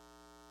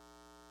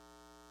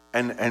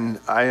 And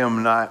I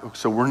am not,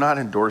 so we're not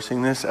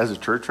endorsing this as a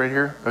church right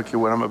here, okay,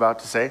 what I'm about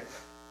to say.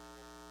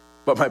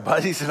 But my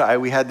buddies and I,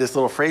 we had this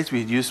little phrase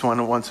we'd use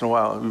once in a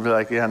while. We'd be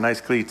like, yeah,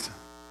 nice cleats.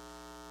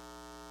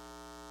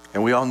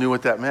 And we all knew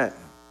what that meant.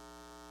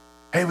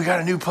 Hey, we got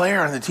a new player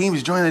on the team.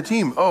 He's joining the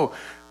team. Oh,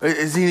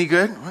 is he any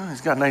good? Well,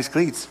 he's got nice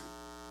cleats.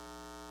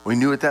 We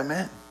knew what that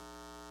meant.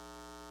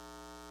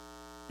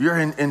 You're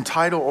in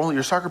title only.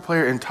 You're a soccer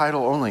player in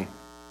title only.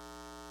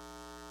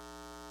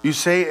 You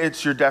say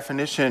it's your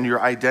definition, your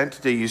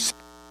identity, you say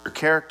your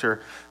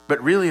character,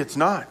 but really it's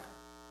not.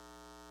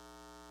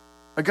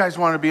 The guys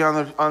want to be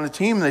on the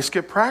team and they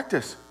skip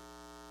practice.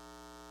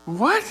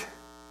 What?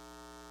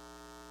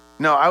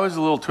 No, I was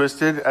a little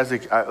twisted as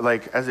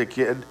a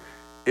kid.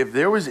 If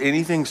there was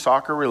anything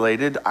soccer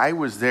related, I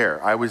was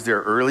there. I was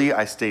there early.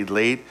 I stayed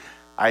late.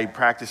 I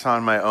practiced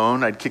on my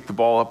own. I'd kick the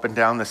ball up and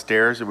down the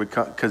stairs. It would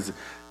come because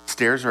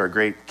stairs are a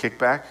great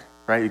kickback,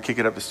 right? You kick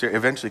it up the stairs.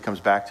 Eventually it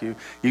comes back to you.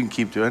 You can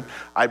keep doing it.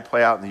 I'd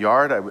play out in the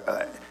yard.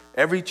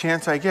 Every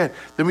chance I get.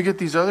 Then we get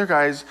these other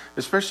guys,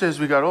 especially as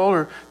we got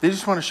older, they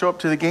just want to show up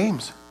to the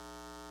games.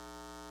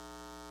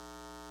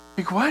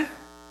 Like, what?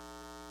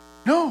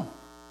 No.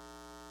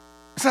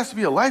 This has to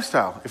be a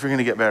lifestyle if you're going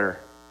to get better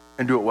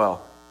and do it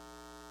well.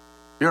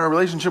 Your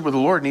relationship with the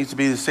Lord needs to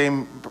be the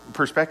same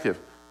perspective.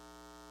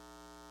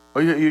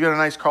 Oh, you got a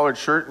nice collared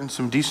shirt and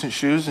some decent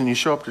shoes and you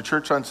show up to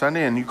church on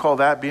Sunday and you call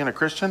that being a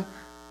Christian?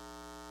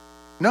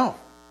 No,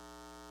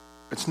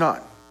 it's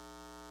not.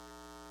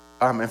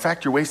 In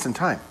fact, you're wasting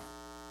time.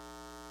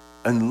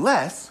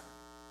 Unless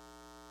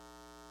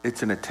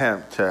it's an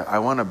attempt to, I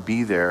want to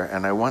be there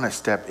and I want to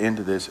step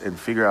into this and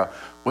figure out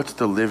what's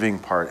the living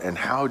part and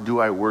how do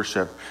I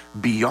worship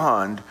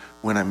beyond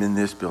when I'm in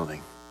this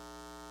building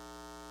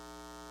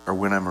or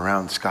when I'm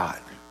around Scott,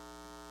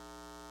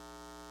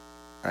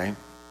 right?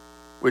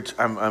 Which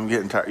I'm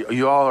getting tired.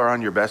 You all are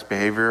on your best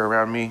behavior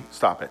around me.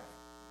 Stop it,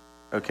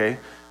 okay?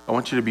 I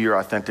want you to be your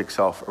authentic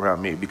self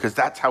around me because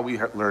that's how we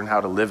learn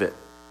how to live it.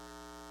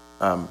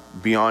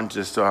 Beyond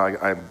just,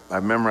 I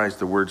memorized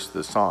the words to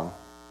the song.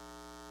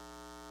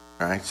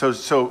 All right,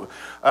 so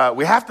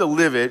we have to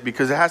live it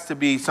because it has to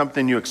be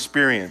something you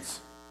experience,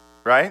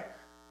 right?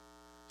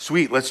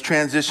 Sweet, let's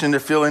transition to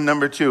fill in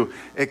number 2.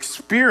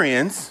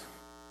 Experience,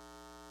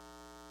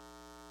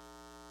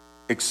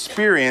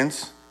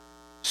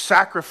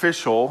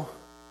 sacrificial,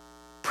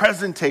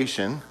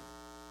 presentation.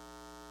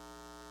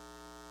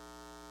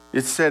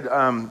 It said,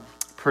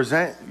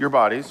 present your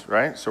bodies,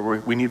 right? So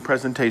we need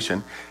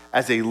presentation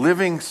as a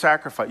living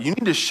sacrifice. You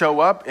need to show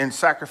up in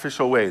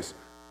sacrificial ways.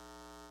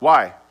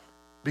 Why?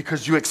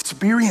 Because you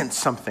experience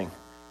something.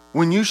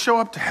 When you show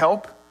up to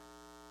help,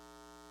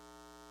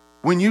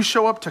 when you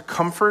show up to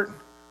comfort,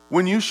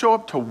 when you show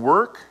up to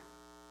work,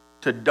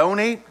 to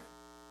donate,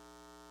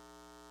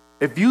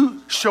 if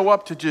you show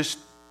up to just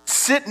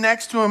sit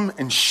next to them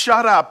and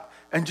shut up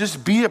and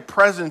just be a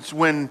presence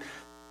when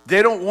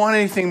they don't want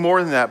anything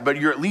more than that, but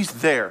you're at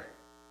least there.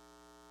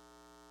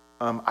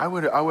 I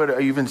would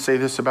even say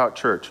this about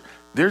church.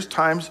 There's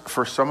times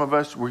for some of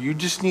us where you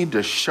just need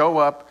to show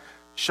up,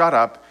 shut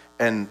up,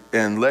 and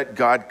let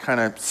God kind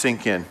of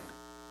sink in.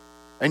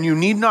 And you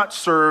need not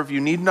serve,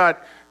 you need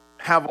not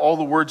have all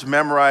the words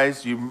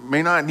memorized. You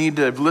may not need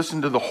to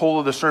listen to the whole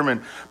of the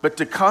sermon, but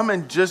to come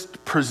and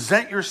just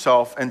present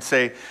yourself and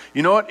say,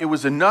 you know what, it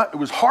was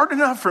hard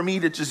enough for me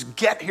to just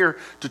get here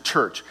to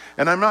church.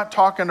 And I'm not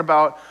talking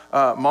about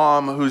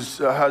mom whose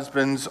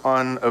husband's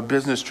on a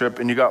business trip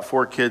and you got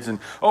 4 kids and,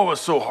 oh, it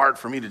was so hard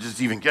for me to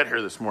just even get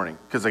here this morning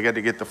because I got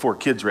to get the 4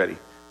 kids ready.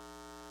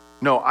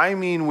 No, I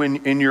mean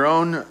when in your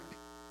own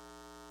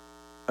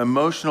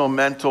emotional,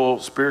 mental,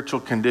 spiritual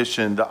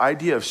condition, the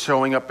idea of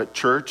showing up at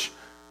church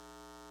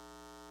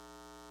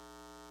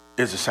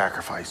is a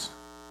sacrifice.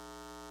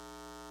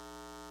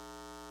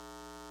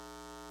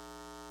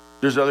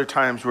 There's other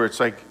times where it's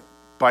like,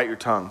 bite your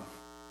tongue.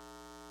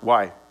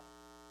 Why?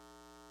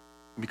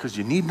 Because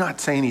you need not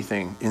say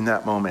anything in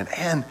that moment.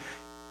 And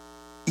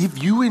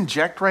if you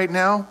inject right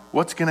now,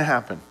 what's going to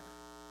happen?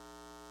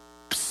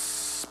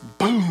 Psst,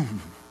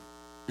 boom.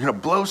 You're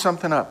going to blow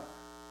something up.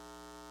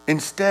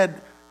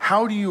 Instead,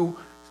 how do you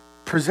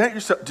present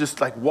yourself?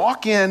 Just like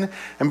walk in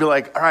and be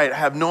like, all right, I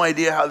have no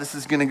idea how this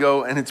is going to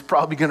go, and it's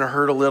probably going to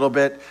hurt a little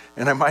bit,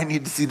 and I might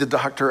need to see the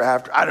doctor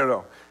after. I don't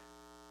know.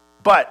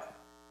 But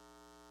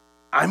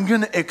I'm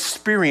going to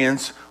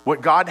experience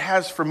what God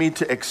has for me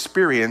to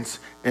experience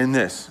in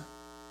this.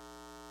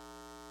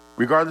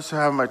 Regardless of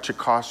how much it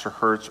costs or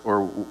hurts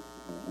or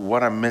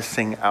what I'm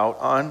missing out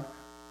on.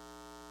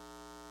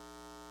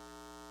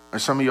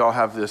 Some of y'all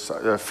have this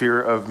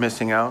fear of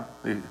missing out,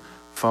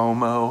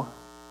 FOMO.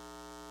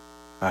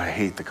 I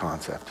hate the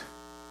concept.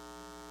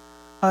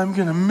 I'm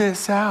going to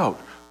miss out.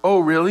 Oh,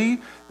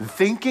 really?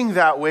 Thinking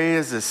that way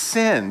is a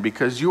sin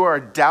because you are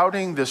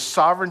doubting the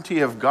sovereignty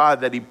of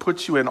God, that he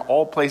puts you in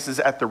all places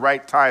at the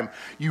right time.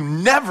 You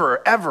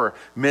never, ever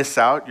miss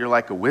out. You're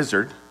like a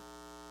wizard.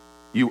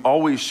 You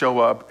always show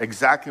up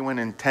exactly when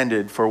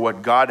intended for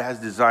what God has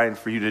designed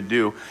for you to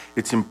do.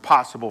 It's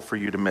impossible for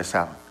you to miss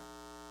out.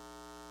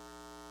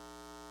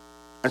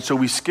 And so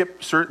we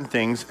skip certain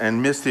things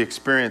and miss the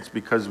experience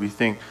because we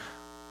think,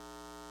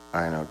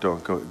 I know,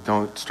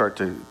 don't start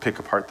to pick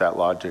apart that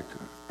logic,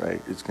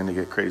 right? It's going to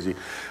get crazy.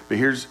 But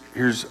here's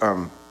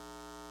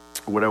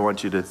what I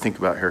want you to think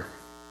about here.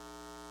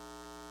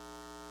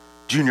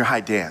 Junior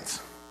high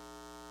dance,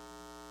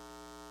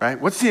 right?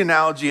 What's the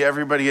analogy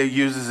everybody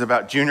uses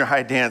about junior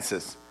high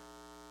dances,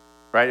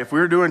 right? If we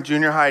were doing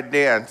junior high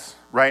dance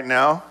right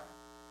now,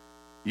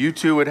 you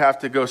two would have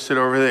to go sit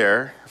over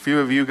there. A few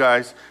of you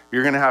guys,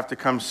 you're going to have to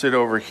come sit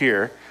over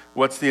here.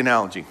 What's the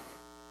analogy?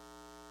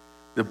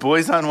 The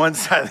boys on one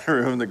side of the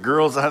room, the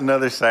girls on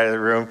another side of the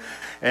room,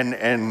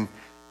 and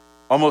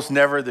almost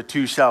never the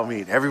two shall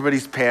meet.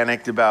 Everybody's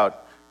panicked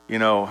about,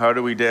 how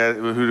do we dance?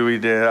 Who do we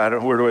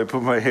dance? Where do I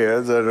put my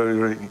hands?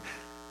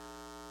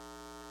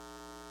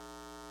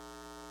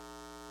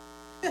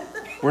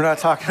 We're not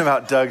talking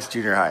about Doug's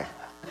junior high.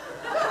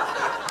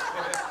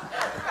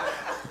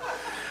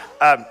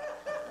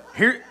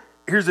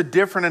 Here's a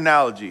different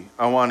analogy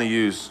I want to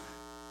use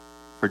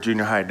for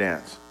junior high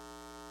dance.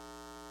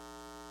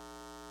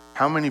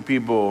 How many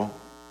people,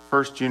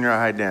 first junior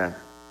high dance,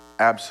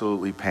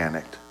 absolutely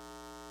panicked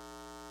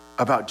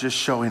about just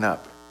showing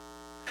up?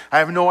 I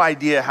have no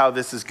idea how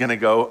this is going to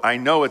go. I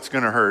know it's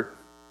going to hurt.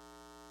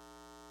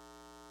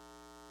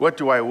 What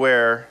do I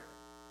wear?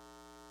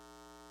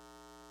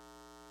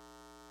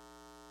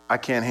 I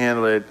can't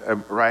handle it,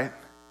 right?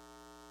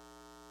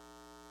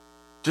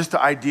 Just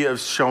the idea of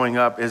showing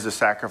up is a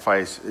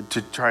sacrifice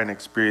to try and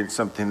experience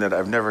something that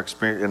I've never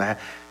experienced. And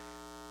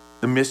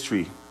the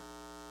mystery,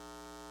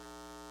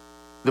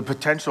 the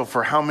potential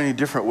for how many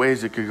different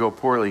ways it could go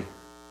poorly.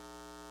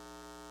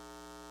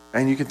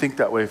 And you can think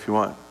that way if you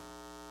want.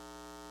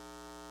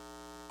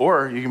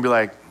 Or you can be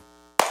like,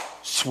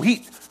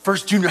 sweet,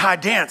 first junior high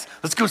dance.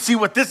 Let's go see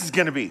what this is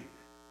going to be.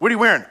 What are you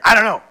wearing? I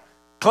don't know.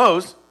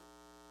 Clothes.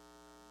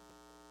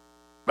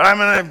 But I'm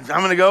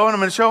gonna go and I'm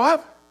gonna show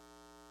up.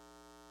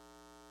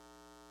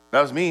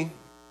 That was me. I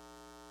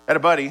had a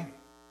buddy.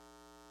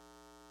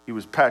 He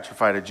was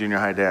petrified at junior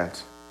high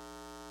dance.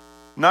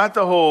 Not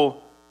the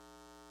whole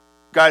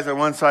guys on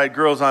one side,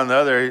 girls on the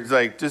other. He's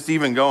like, just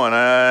even going.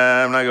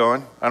 I'm not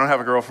going. I don't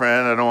have a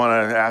girlfriend. I don't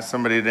want to ask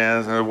somebody to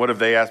dance. What if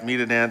they ask me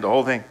to dance? The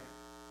whole thing.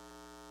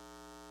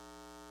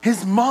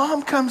 His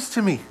mom comes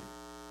to me.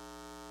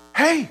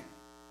 Hey,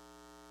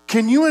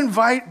 can you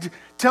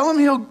tell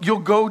him you'll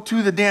go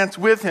to the dance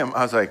with him.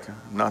 I was like, I'm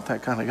not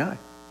that kind of guy.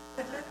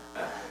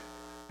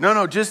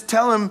 No, just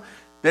tell him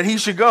that he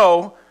should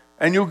go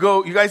and you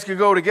guys could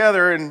go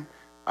together, and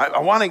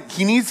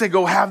he needs to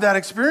go have that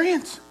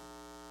experience.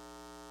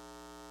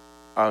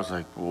 I was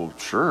like, well,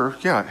 sure,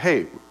 yeah.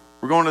 Hey,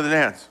 we're going to the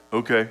dance.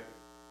 Okay.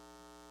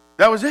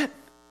 That was it.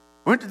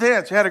 We went to the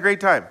dance. We had a great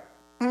time.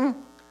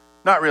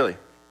 Not really.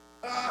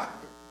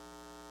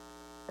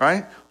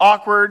 Right?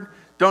 Awkward.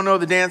 Don't know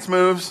the dance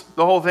moves.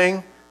 The whole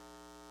thing.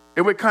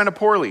 It went kind of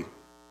poorly.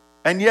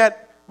 And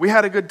yet, we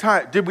had a good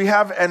time. Did we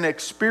have an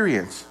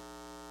experience?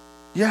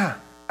 Yeah,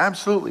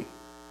 absolutely.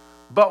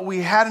 But we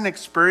had an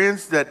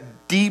experience that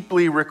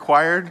deeply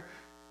required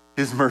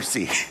his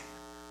mercy.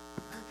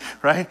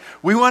 right?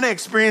 We want to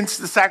experience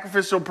the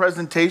sacrificial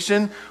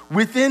presentation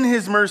within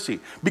his mercy.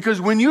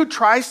 Because when you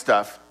try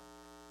stuff,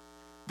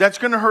 that's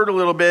going to hurt a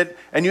little bit,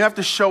 and you have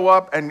to show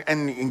up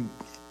and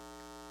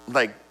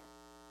like,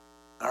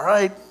 all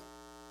right,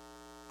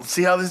 let's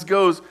see how this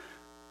goes.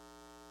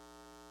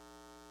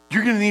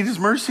 You're going to need his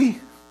mercy,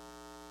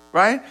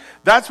 right?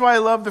 That's why I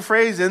love the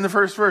phrase in the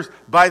first verse,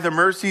 by the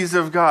mercies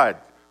of God.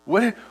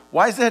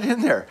 Why is that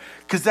in there?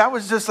 Because that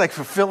was just like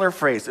a filler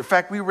phrase. In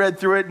fact, we read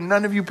through it and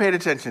none of you paid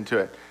attention to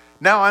it.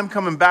 Now I'm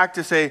coming back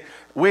to say,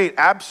 wait,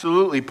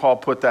 absolutely, Paul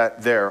put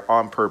that there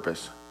on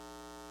purpose.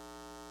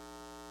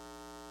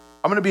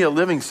 I'm going to be a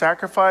living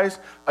sacrifice.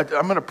 I'm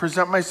going to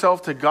present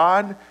myself to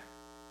God.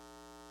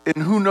 And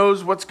who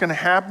knows what's going to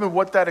happen,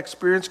 what that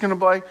experience is going to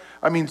be like.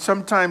 I mean,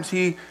 sometimes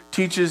he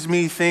teaches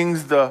me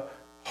things the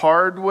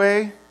hard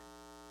way.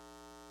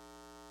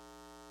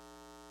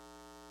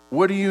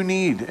 What do you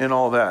need in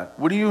all that?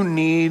 What do you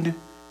need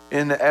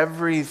in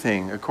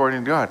everything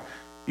according to God?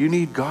 You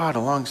need God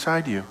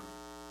alongside you.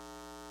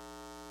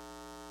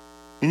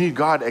 You need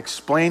God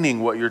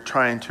explaining what you're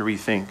trying to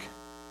rethink.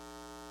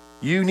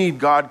 You need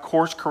God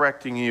course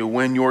correcting you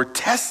when you're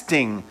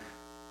testing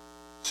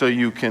so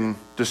you can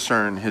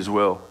discern his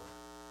will.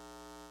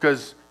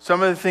 Because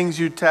some of the things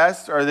you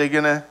test, is it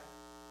gonna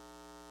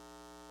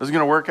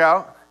work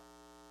out?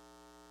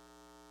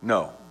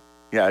 No.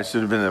 Yeah, it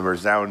should have been a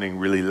resounding,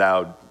 really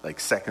loud, like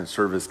second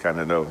service kind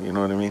of no. You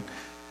know what I mean?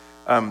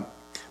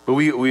 But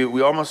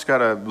we almost got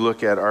to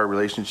look at our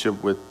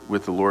relationship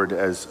with the Lord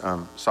as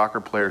soccer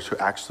players who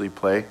actually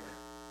play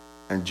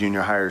and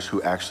junior hires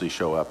who actually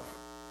show up.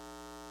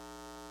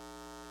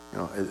 You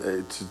know,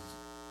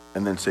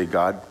 and then say,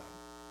 God,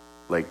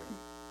 like,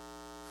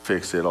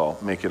 fix it all,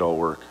 make it all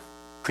work,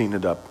 clean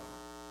it up,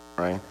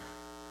 right?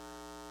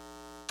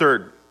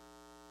 Third,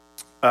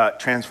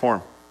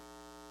 transform.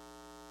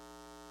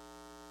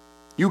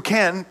 You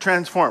can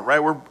transform, right?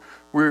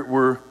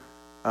 We're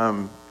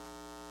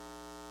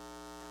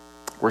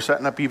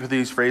setting up each of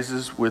these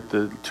phrases with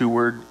the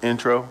 2-word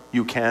intro.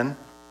 You can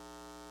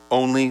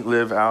only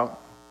live out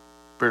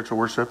spiritual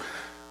worship.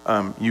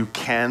 You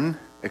can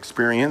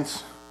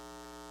experience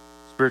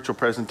spiritual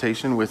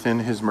presentation within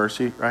his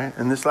mercy, right?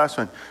 And this last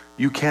one,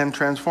 you can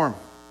transform.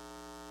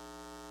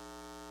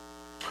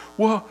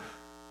 Well,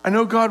 I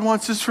know God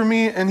wants this for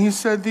me, and he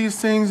said these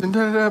things, and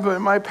but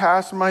my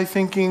past, my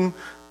thinking,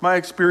 my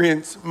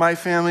experience, my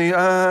family,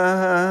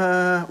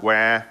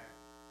 wah.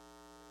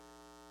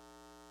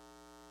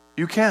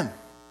 You can.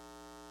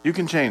 You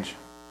can change.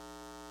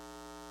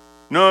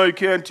 No, you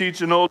can't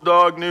teach an old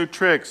dog new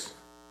tricks.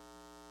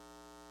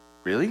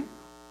 Really?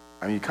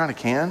 I mean, you kind of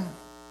can.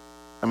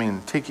 I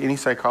mean, take any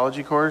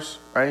psychology course,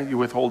 right? You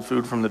withhold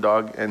food from the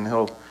dog and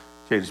he'll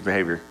change his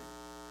behavior,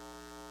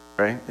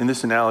 right? In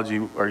this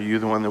analogy, are you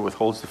the one that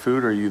withholds the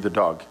food or are you the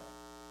dog?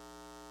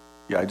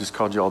 Yeah, I just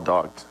called you all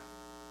dogs.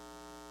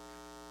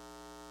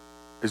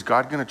 Is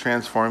God going to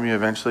transform you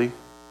eventually?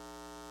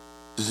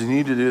 Does he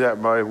need to do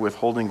that by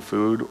withholding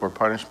food or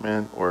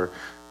punishment or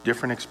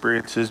different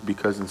experiences?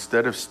 Because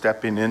instead of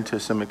stepping into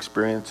some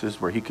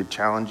experiences where he could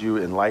challenge you,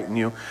 enlighten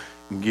you,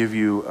 and give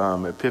you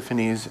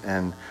epiphanies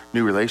and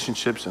new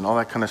relationships and all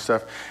that kind of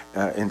stuff,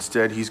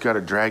 instead he's got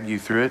to drag you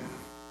through it.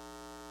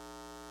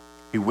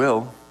 He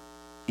will.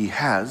 He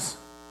has.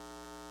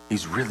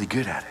 He's really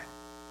good at it.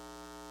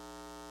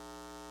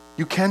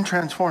 You can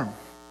transform.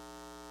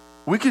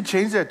 We could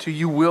change that to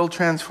you will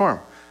transform.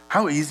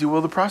 How easy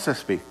will the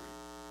process be?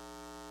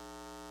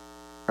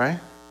 Right?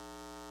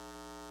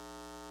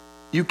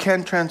 You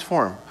can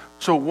transform.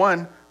 So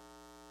one,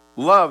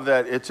 love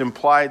that it's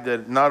implied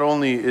that not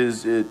only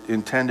is it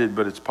intended,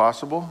 but it's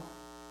possible.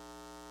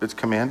 It's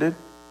commanded.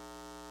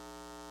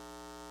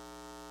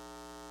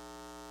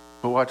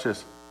 But watch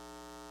this.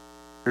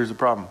 Here's the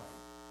problem.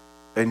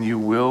 And you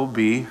will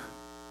be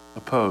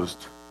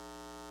opposed.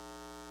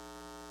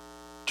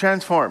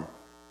 Transform.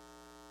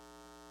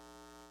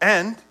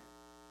 And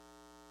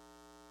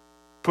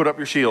put up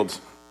your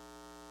shields.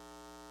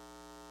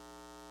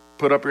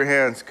 Put up your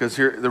hands, because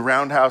here the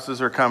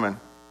roundhouses are coming.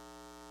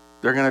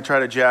 They're going to try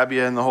to jab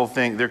you and the whole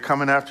thing. They're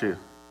coming after you.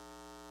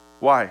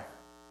 Why?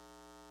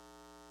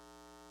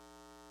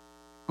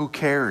 Who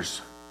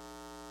cares?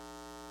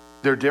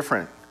 They're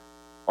different.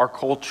 Our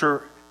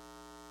culture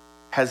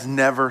has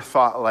never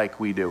thought like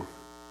we do,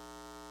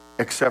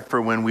 except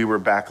for when we were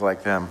back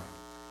like them.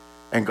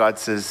 And God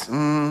says,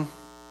 no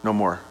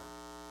more.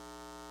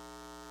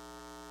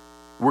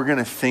 We're going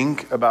to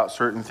think about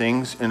certain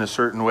things in a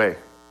certain way.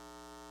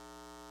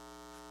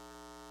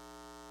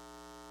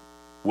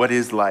 What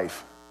is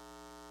life?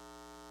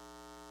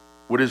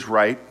 What is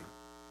right?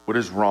 What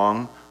is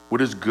wrong?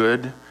 What is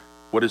good?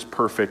 What is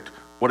perfect?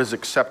 What is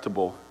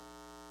acceptable?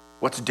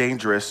 What's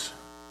dangerous?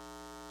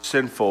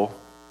 Sinful?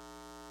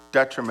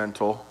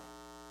 Detrimental?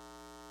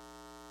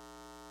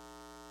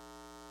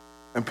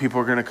 And people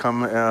are going to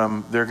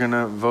come, they're going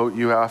to vote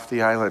you off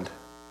the island.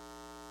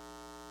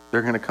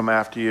 They're going to come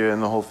after you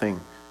and the whole thing.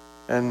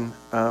 And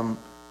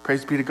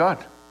praise be to God.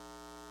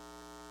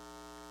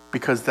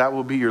 Because that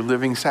will be your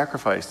living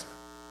sacrifice.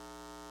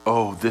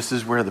 Oh, this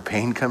is where the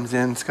pain comes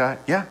in, Scott?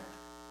 Yeah.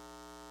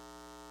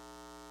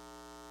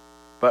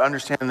 But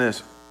understand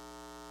this.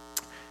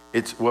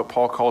 It's what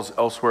Paul calls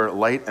elsewhere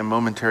light and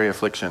momentary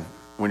affliction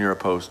when you're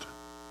opposed.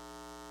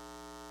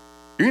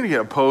 You're going to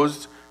get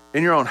opposed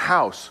in your own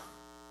house.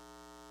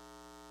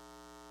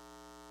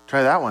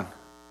 Try that one.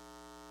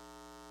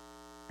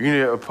 You're going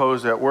to get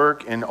opposed at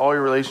work in all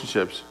your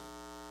relationships.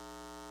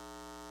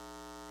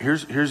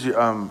 Here's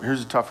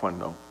a tough one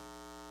though.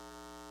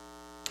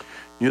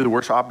 You know the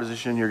worst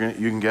opposition you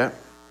can get?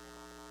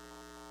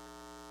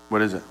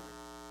 What is it?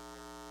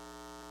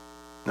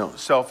 No,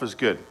 self is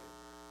good.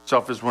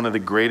 Self is one of the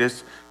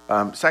greatest,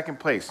 second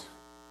place,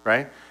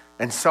 right?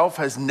 And self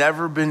has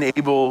never been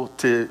able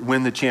to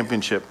win the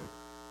championship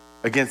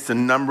against the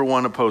number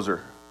one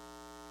opposer.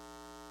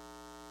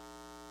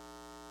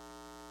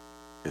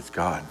 It's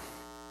God.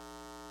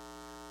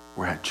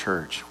 We're at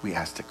church. We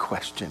asked a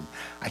question.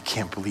 I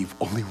can't believe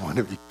only one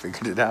of you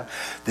figured it out.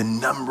 The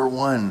number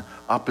one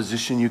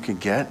opposition you can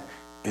get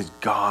is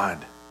God.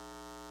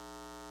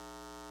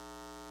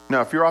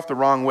 Now, if you're off the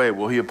wrong way,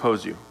 will he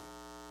oppose you?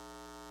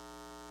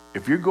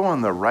 If you're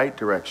going the right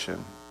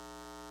direction,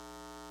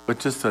 but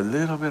just a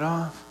little bit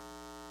off,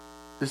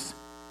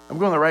 I'm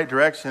going the right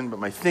direction, but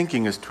my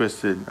thinking is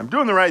twisted. I'm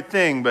doing the right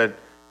thing, but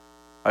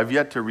I've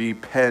yet to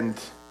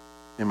repent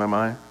in my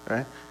mind,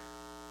 right?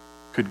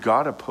 Could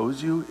God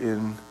oppose you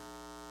in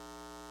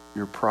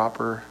your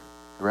proper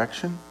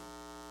direction?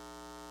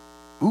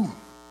 Ooh.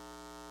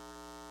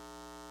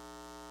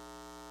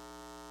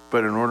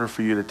 But in order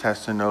for you to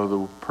test and know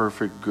the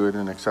perfect, good,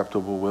 and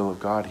acceptable will of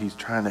God, he's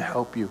trying to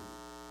help you.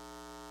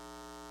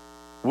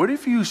 What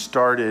if you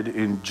started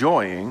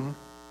enjoying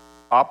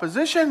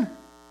opposition?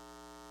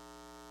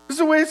 This is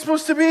the way it's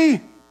supposed to be.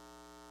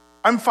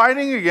 I'm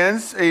fighting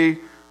against a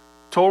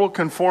total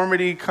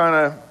conformity kind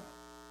of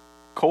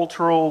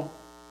cultural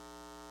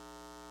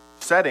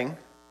setting.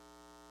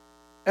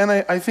 And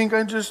I think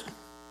I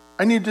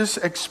need to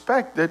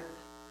expect that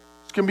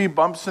it's going to be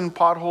bumps and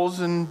potholes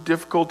and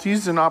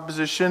difficulties and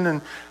opposition,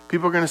 and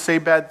people are going to say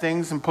bad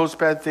things and post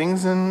bad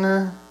things,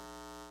 and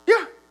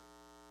yeah,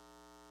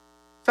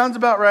 sounds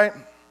about right.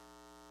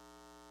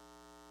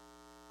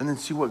 And then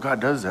see what God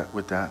does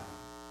with that,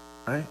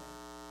 right?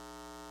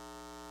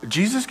 Did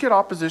Jesus get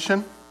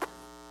opposition?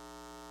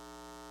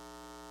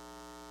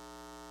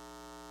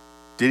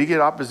 Did he get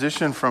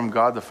opposition from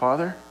God the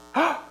Father?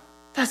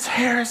 That's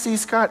heresy,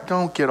 Scott.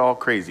 Don't get all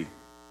crazy,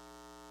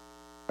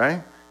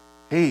 right?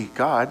 Hey,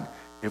 God,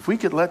 if we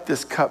could let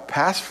this cup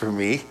pass for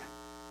me,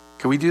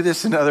 can we do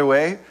this another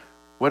way?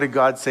 What did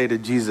God say to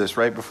Jesus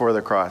right before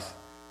the cross?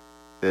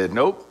 He said,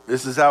 nope,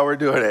 this is how we're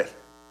doing it.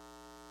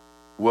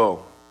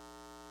 Whoa.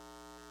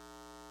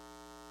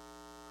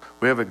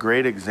 We have a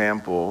great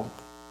example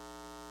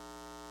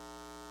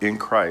in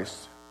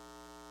Christ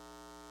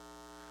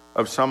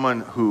of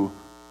someone who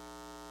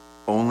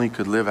only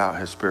could live out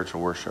his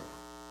spiritual worship,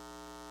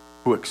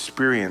 who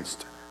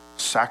experienced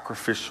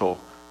sacrificial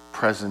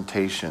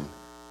presentation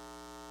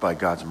by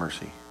God's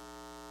mercy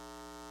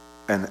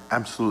and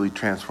absolutely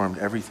transformed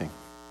everything.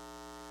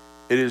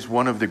 It is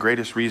one of the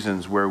greatest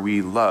reasons where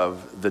we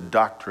love the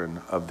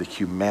doctrine of the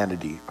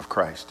humanity of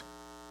Christ,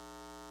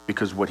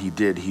 because what he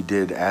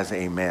did as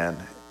a man,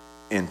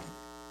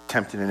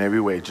 tempted in every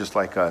way just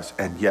like us,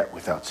 and yet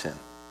without sin.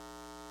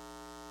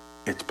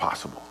 It's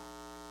possible,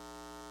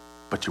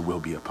 but you will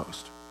be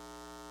opposed.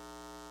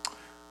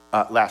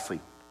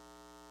 Lastly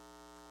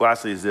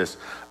is this.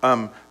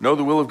 Know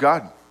the will of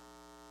God.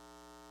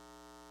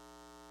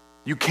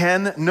 You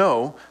can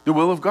know the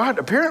will of God.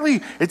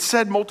 Apparently, it's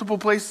said multiple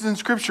places in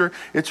Scripture.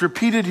 It's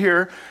repeated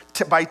here.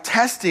 By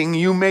testing,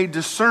 you may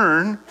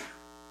discern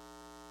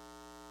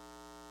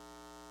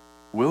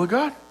the will of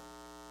God.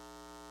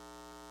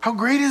 How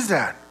great is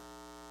that?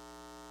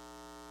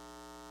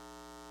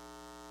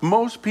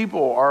 Most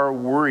people are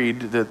worried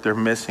that they're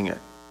missing it.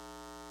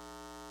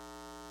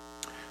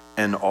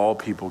 And all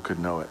people could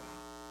know it.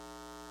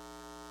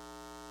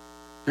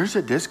 There's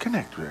a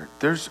disconnect there.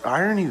 There's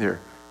irony there.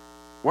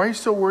 Why are you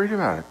so worried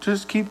about it?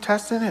 Just keep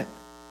testing it.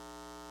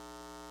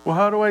 Well,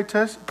 how do I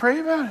test? Pray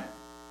about it.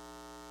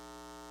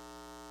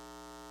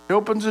 He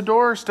opens the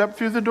door, step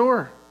through the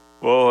door.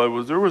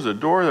 Well, there was a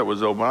door that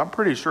was open. I'm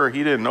pretty sure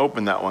he didn't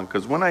open that one,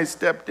 because when I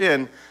stepped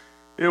in,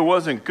 it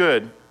wasn't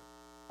good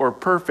or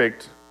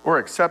perfect or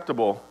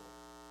acceptable.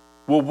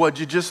 Well, what'd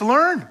you just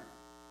learn?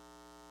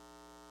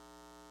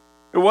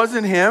 It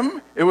wasn't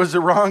him. It was the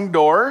wrong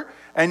door,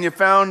 and you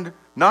found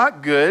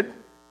not good,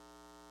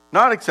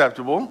 not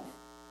acceptable,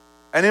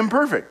 and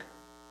imperfect.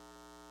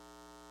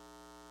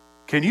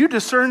 Can you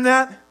discern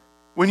that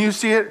when you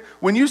see it?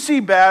 When you see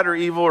bad or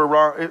evil or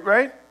wrong,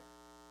 right?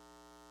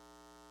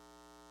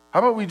 How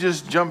about we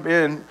just jump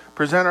in,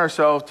 present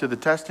ourselves to the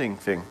testing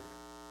thing?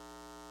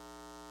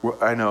 Well,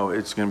 I know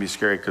it's going to be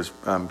scary because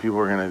people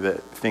are going to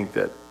think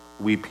that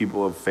we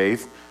people of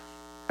faith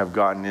have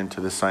gotten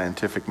into the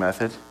scientific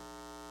method.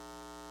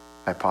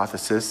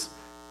 Hypothesis,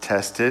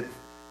 test it,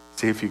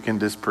 see if you can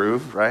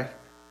disprove, right?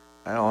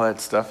 And all that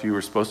stuff you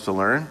were supposed to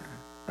learn,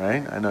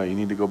 right? I know you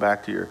need to go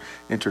back to your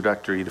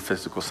introductory to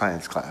physical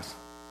science class.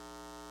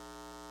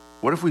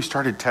 What if we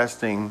started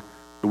testing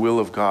the will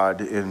of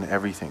God in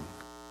everything?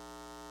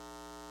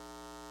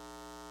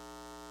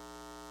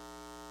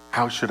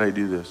 How should I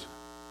do this?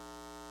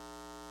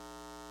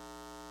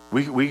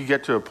 We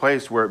get to a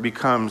place where it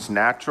becomes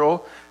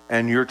natural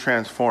and you're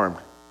transformed.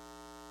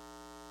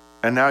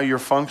 And now you're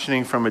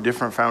functioning from a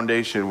different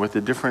foundation with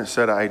a different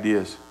set of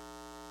ideas.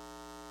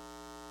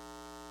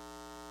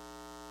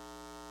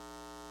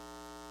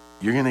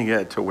 You're going to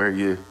get to where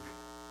you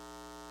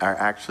are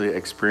actually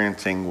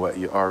experiencing what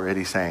you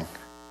already sang.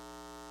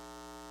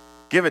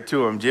 Give it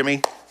to him, Jimmy.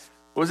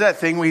 What was that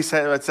thing we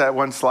said? What's that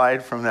one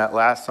slide from that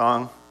last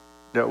song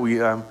that we,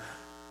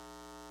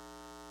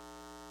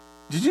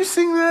 did you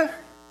sing that?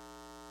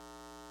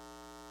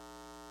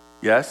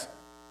 Yes?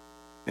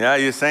 Yeah,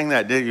 you sang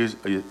that, didn't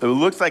you? It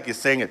looks like you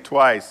sang it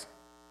twice.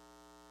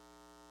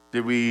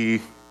 Did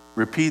we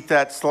repeat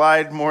that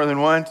slide more than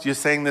once? You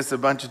sang this a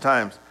bunch of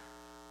times.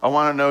 I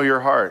want to know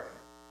your heart.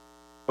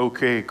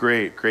 Okay,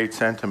 great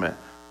sentiment.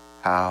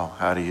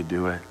 How do you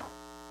do it?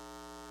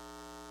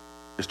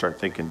 You start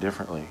thinking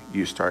differently.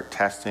 You start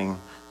testing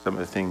some of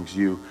the things.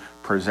 You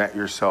present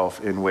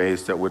yourself in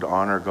ways that would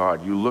honor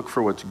God. You look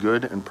for what's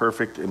good and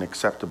perfect and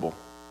acceptable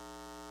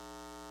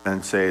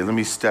and say, let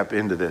me step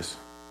into this.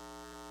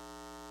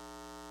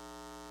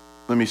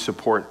 Let me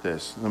support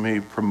this. Let me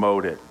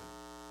promote it.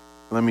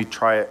 Let me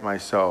try it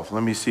myself.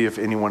 Let me see if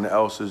anyone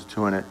else is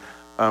doing it.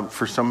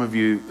 For some of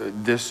you,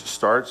 this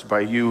starts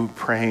by you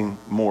praying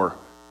more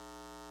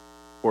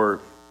or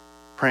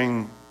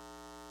praying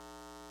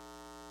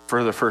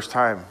for the first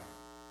time.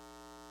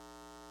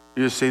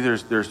 You just say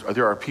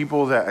there are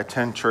people that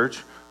attend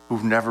church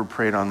who've never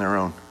prayed on their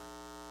own.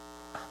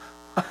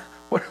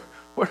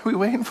 What are we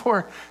waiting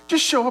for?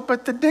 Just show up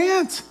at the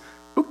dance.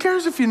 Who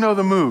cares if you know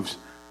the moves?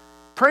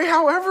 Pray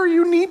however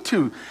you need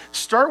to.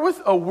 Start with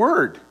a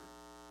word.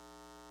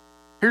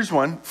 Here's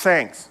one,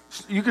 thanks.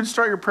 You can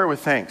start your prayer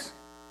with thanks.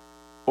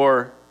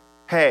 Or,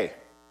 hey.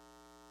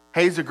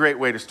 Hey's a great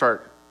way to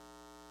start.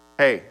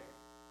 Hey,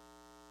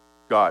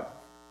 God,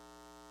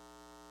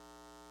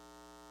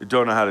 I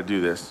don't know how to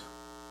do this,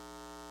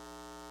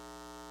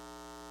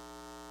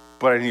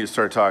 but I need to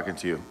start talking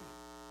to you.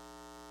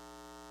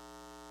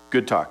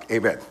 Good talk.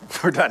 Amen.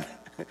 We're done.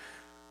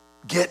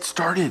 Get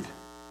started.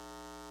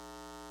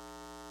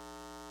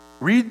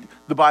 Read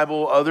the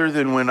Bible other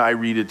than when I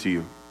read it to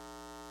you.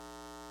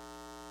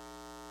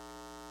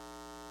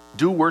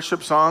 Do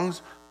worship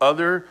songs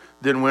other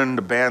than when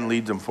the band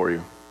leads them for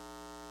you.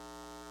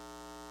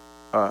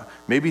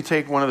 Maybe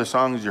take one of the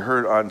songs you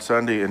heard on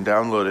Sunday and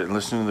download it and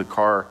listen in the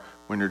car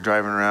when you're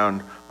driving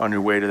around on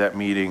your way to that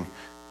meeting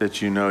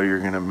that you know you're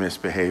going to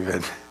misbehave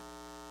in,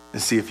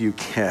 and see if you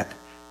can't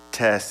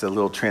test a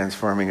little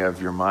transforming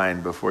of your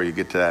mind before you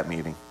get to that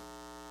meeting.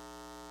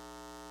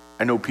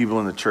 I know people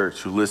in the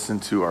church who listen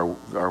to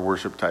our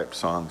worship type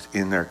songs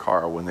in their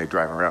car when they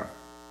drive around.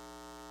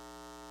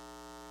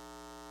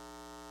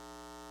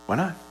 Why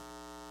not?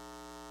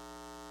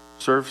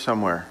 Serve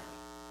somewhere.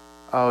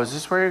 Oh, is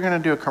this where you're going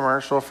to do a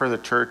commercial for the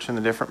church and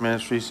the different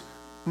ministries?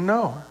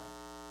 No.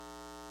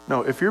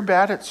 If you're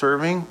bad at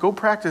serving, go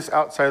practice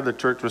outside of the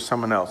church with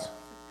someone else.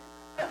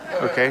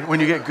 Okay? When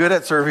you get good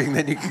at serving,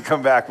 then you can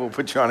come back. We'll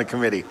put you on a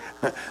committee.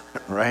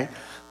 Right?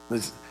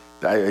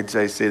 I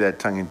say that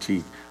tongue in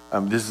cheek.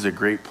 This is a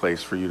great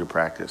place for you to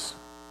practice.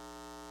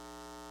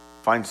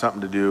 Find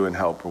something to do and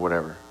help or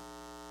whatever.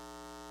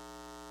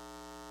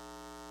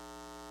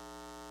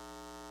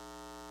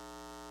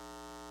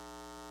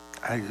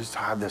 I just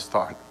had this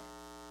thought.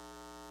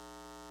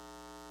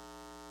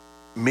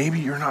 Maybe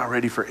you're not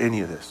ready for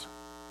any of this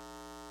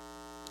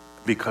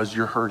because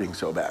you're hurting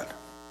so bad.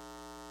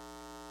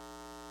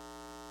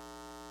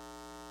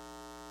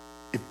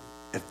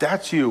 If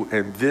that's you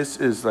and this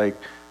is like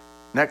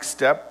next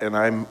step and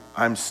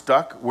I'm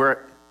stuck,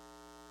 where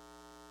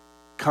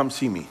come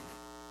see me.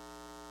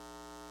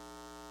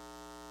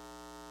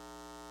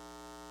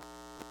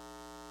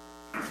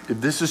 If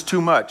this is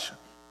too much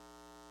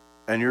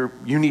and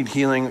you need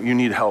healing, you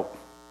need help,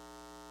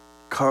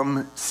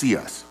 come see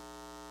us.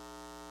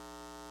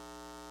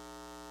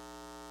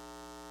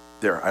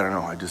 There, I don't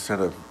know, I just said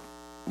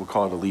we'll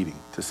call it a leading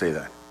to say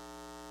that.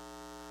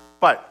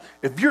 But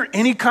if you're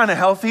any kind of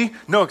healthy,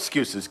 no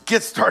excuses.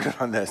 Get started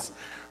on this,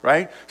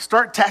 right?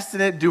 Start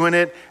testing it, doing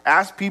it.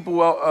 Ask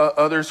people,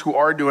 others who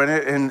are doing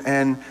it,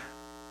 and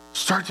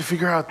start to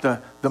figure out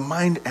the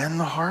mind and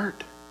the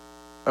heart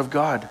of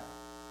God.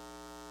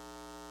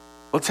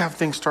 Let's have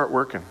things start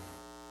working.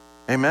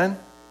 Amen?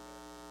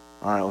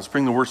 All right, let's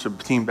bring the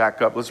worship team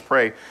back up. Let's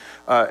pray.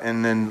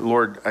 And then,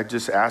 Lord, I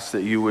just ask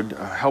that you would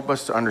help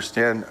us to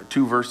understand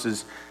 2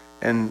 verses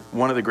and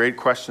one of the great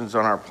questions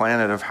on our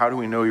planet of how do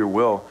we know your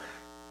will?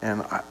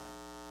 And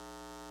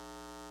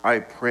I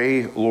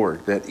pray,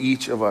 Lord, that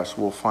each of us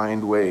will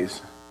find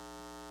ways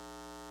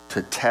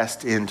to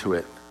test into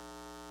it,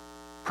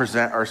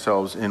 present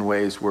ourselves in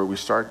ways where we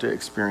start to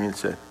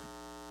experience it.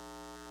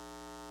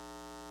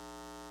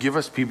 Give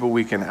us people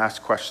we can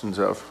ask questions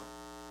of.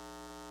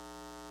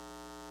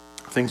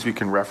 things we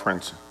can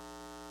reference,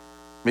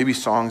 maybe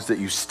songs that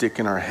you stick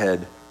in our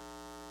head,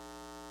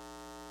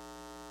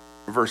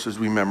 verses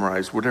we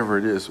memorize, whatever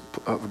it is.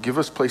 Give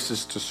us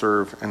places to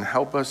serve and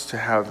help us to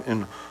have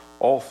in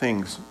all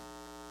things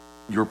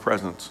your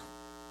presence.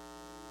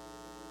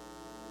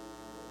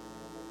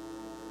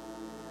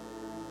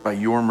 By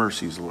your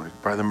mercies, Lord,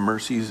 by the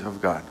mercies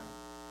of God.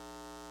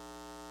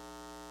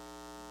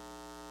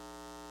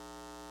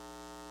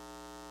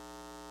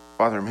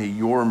 Father, may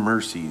your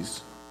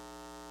mercies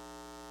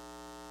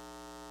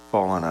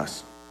fall on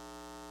us.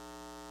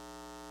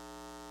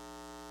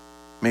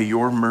 May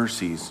your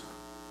mercies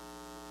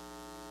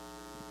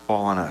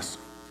fall on us.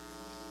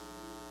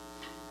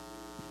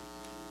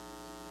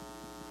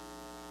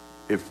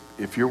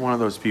 If you're one of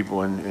those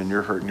people and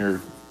you're hurt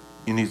and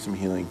you need some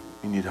healing,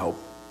 you need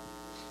help,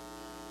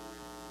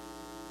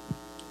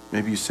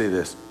 maybe you say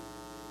this: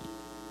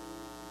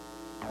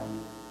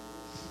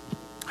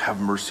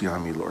 have mercy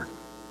on me, Lord.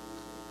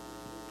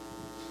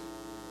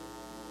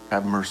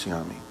 Have mercy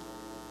on me.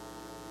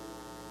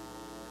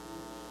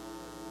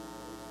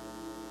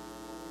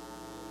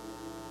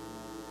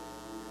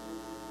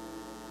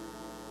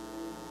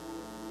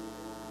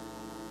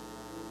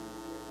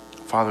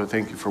 Father,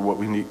 thank you for what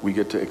we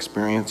get to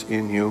experience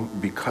in you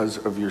because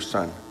of your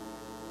Son.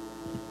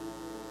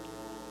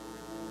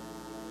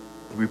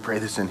 We pray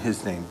this in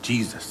his name,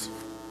 Jesus.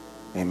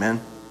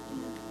 Amen.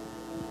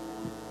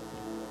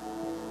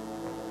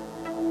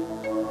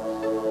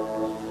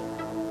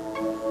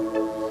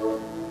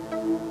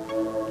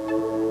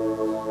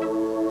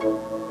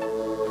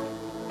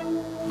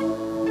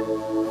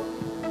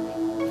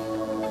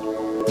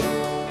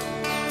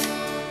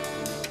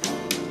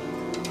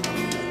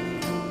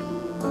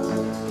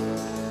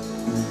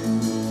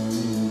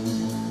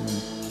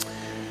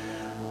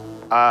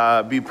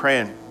 Be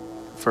praying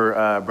for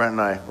Brent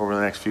and I over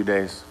the next few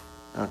days,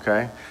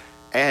 okay?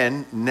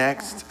 And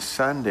next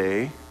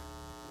Sunday,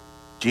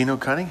 Gino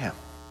Cunningham.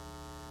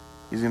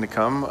 He's going to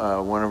come,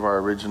 one of our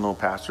original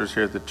pastors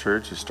here at the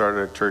church. He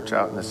started a church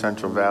out in the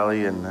Central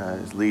Valley and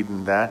is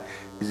leading that.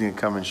 He's going to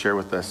come and share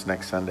with us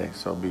next Sunday.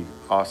 So it'll be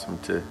awesome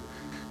to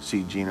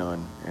see Gino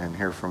and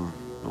hear from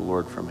the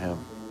Lord from him.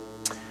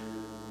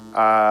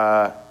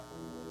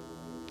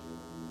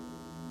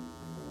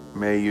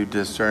 May you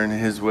discern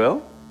his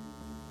will.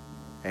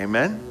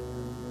 Amen.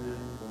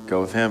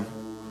 Go with him.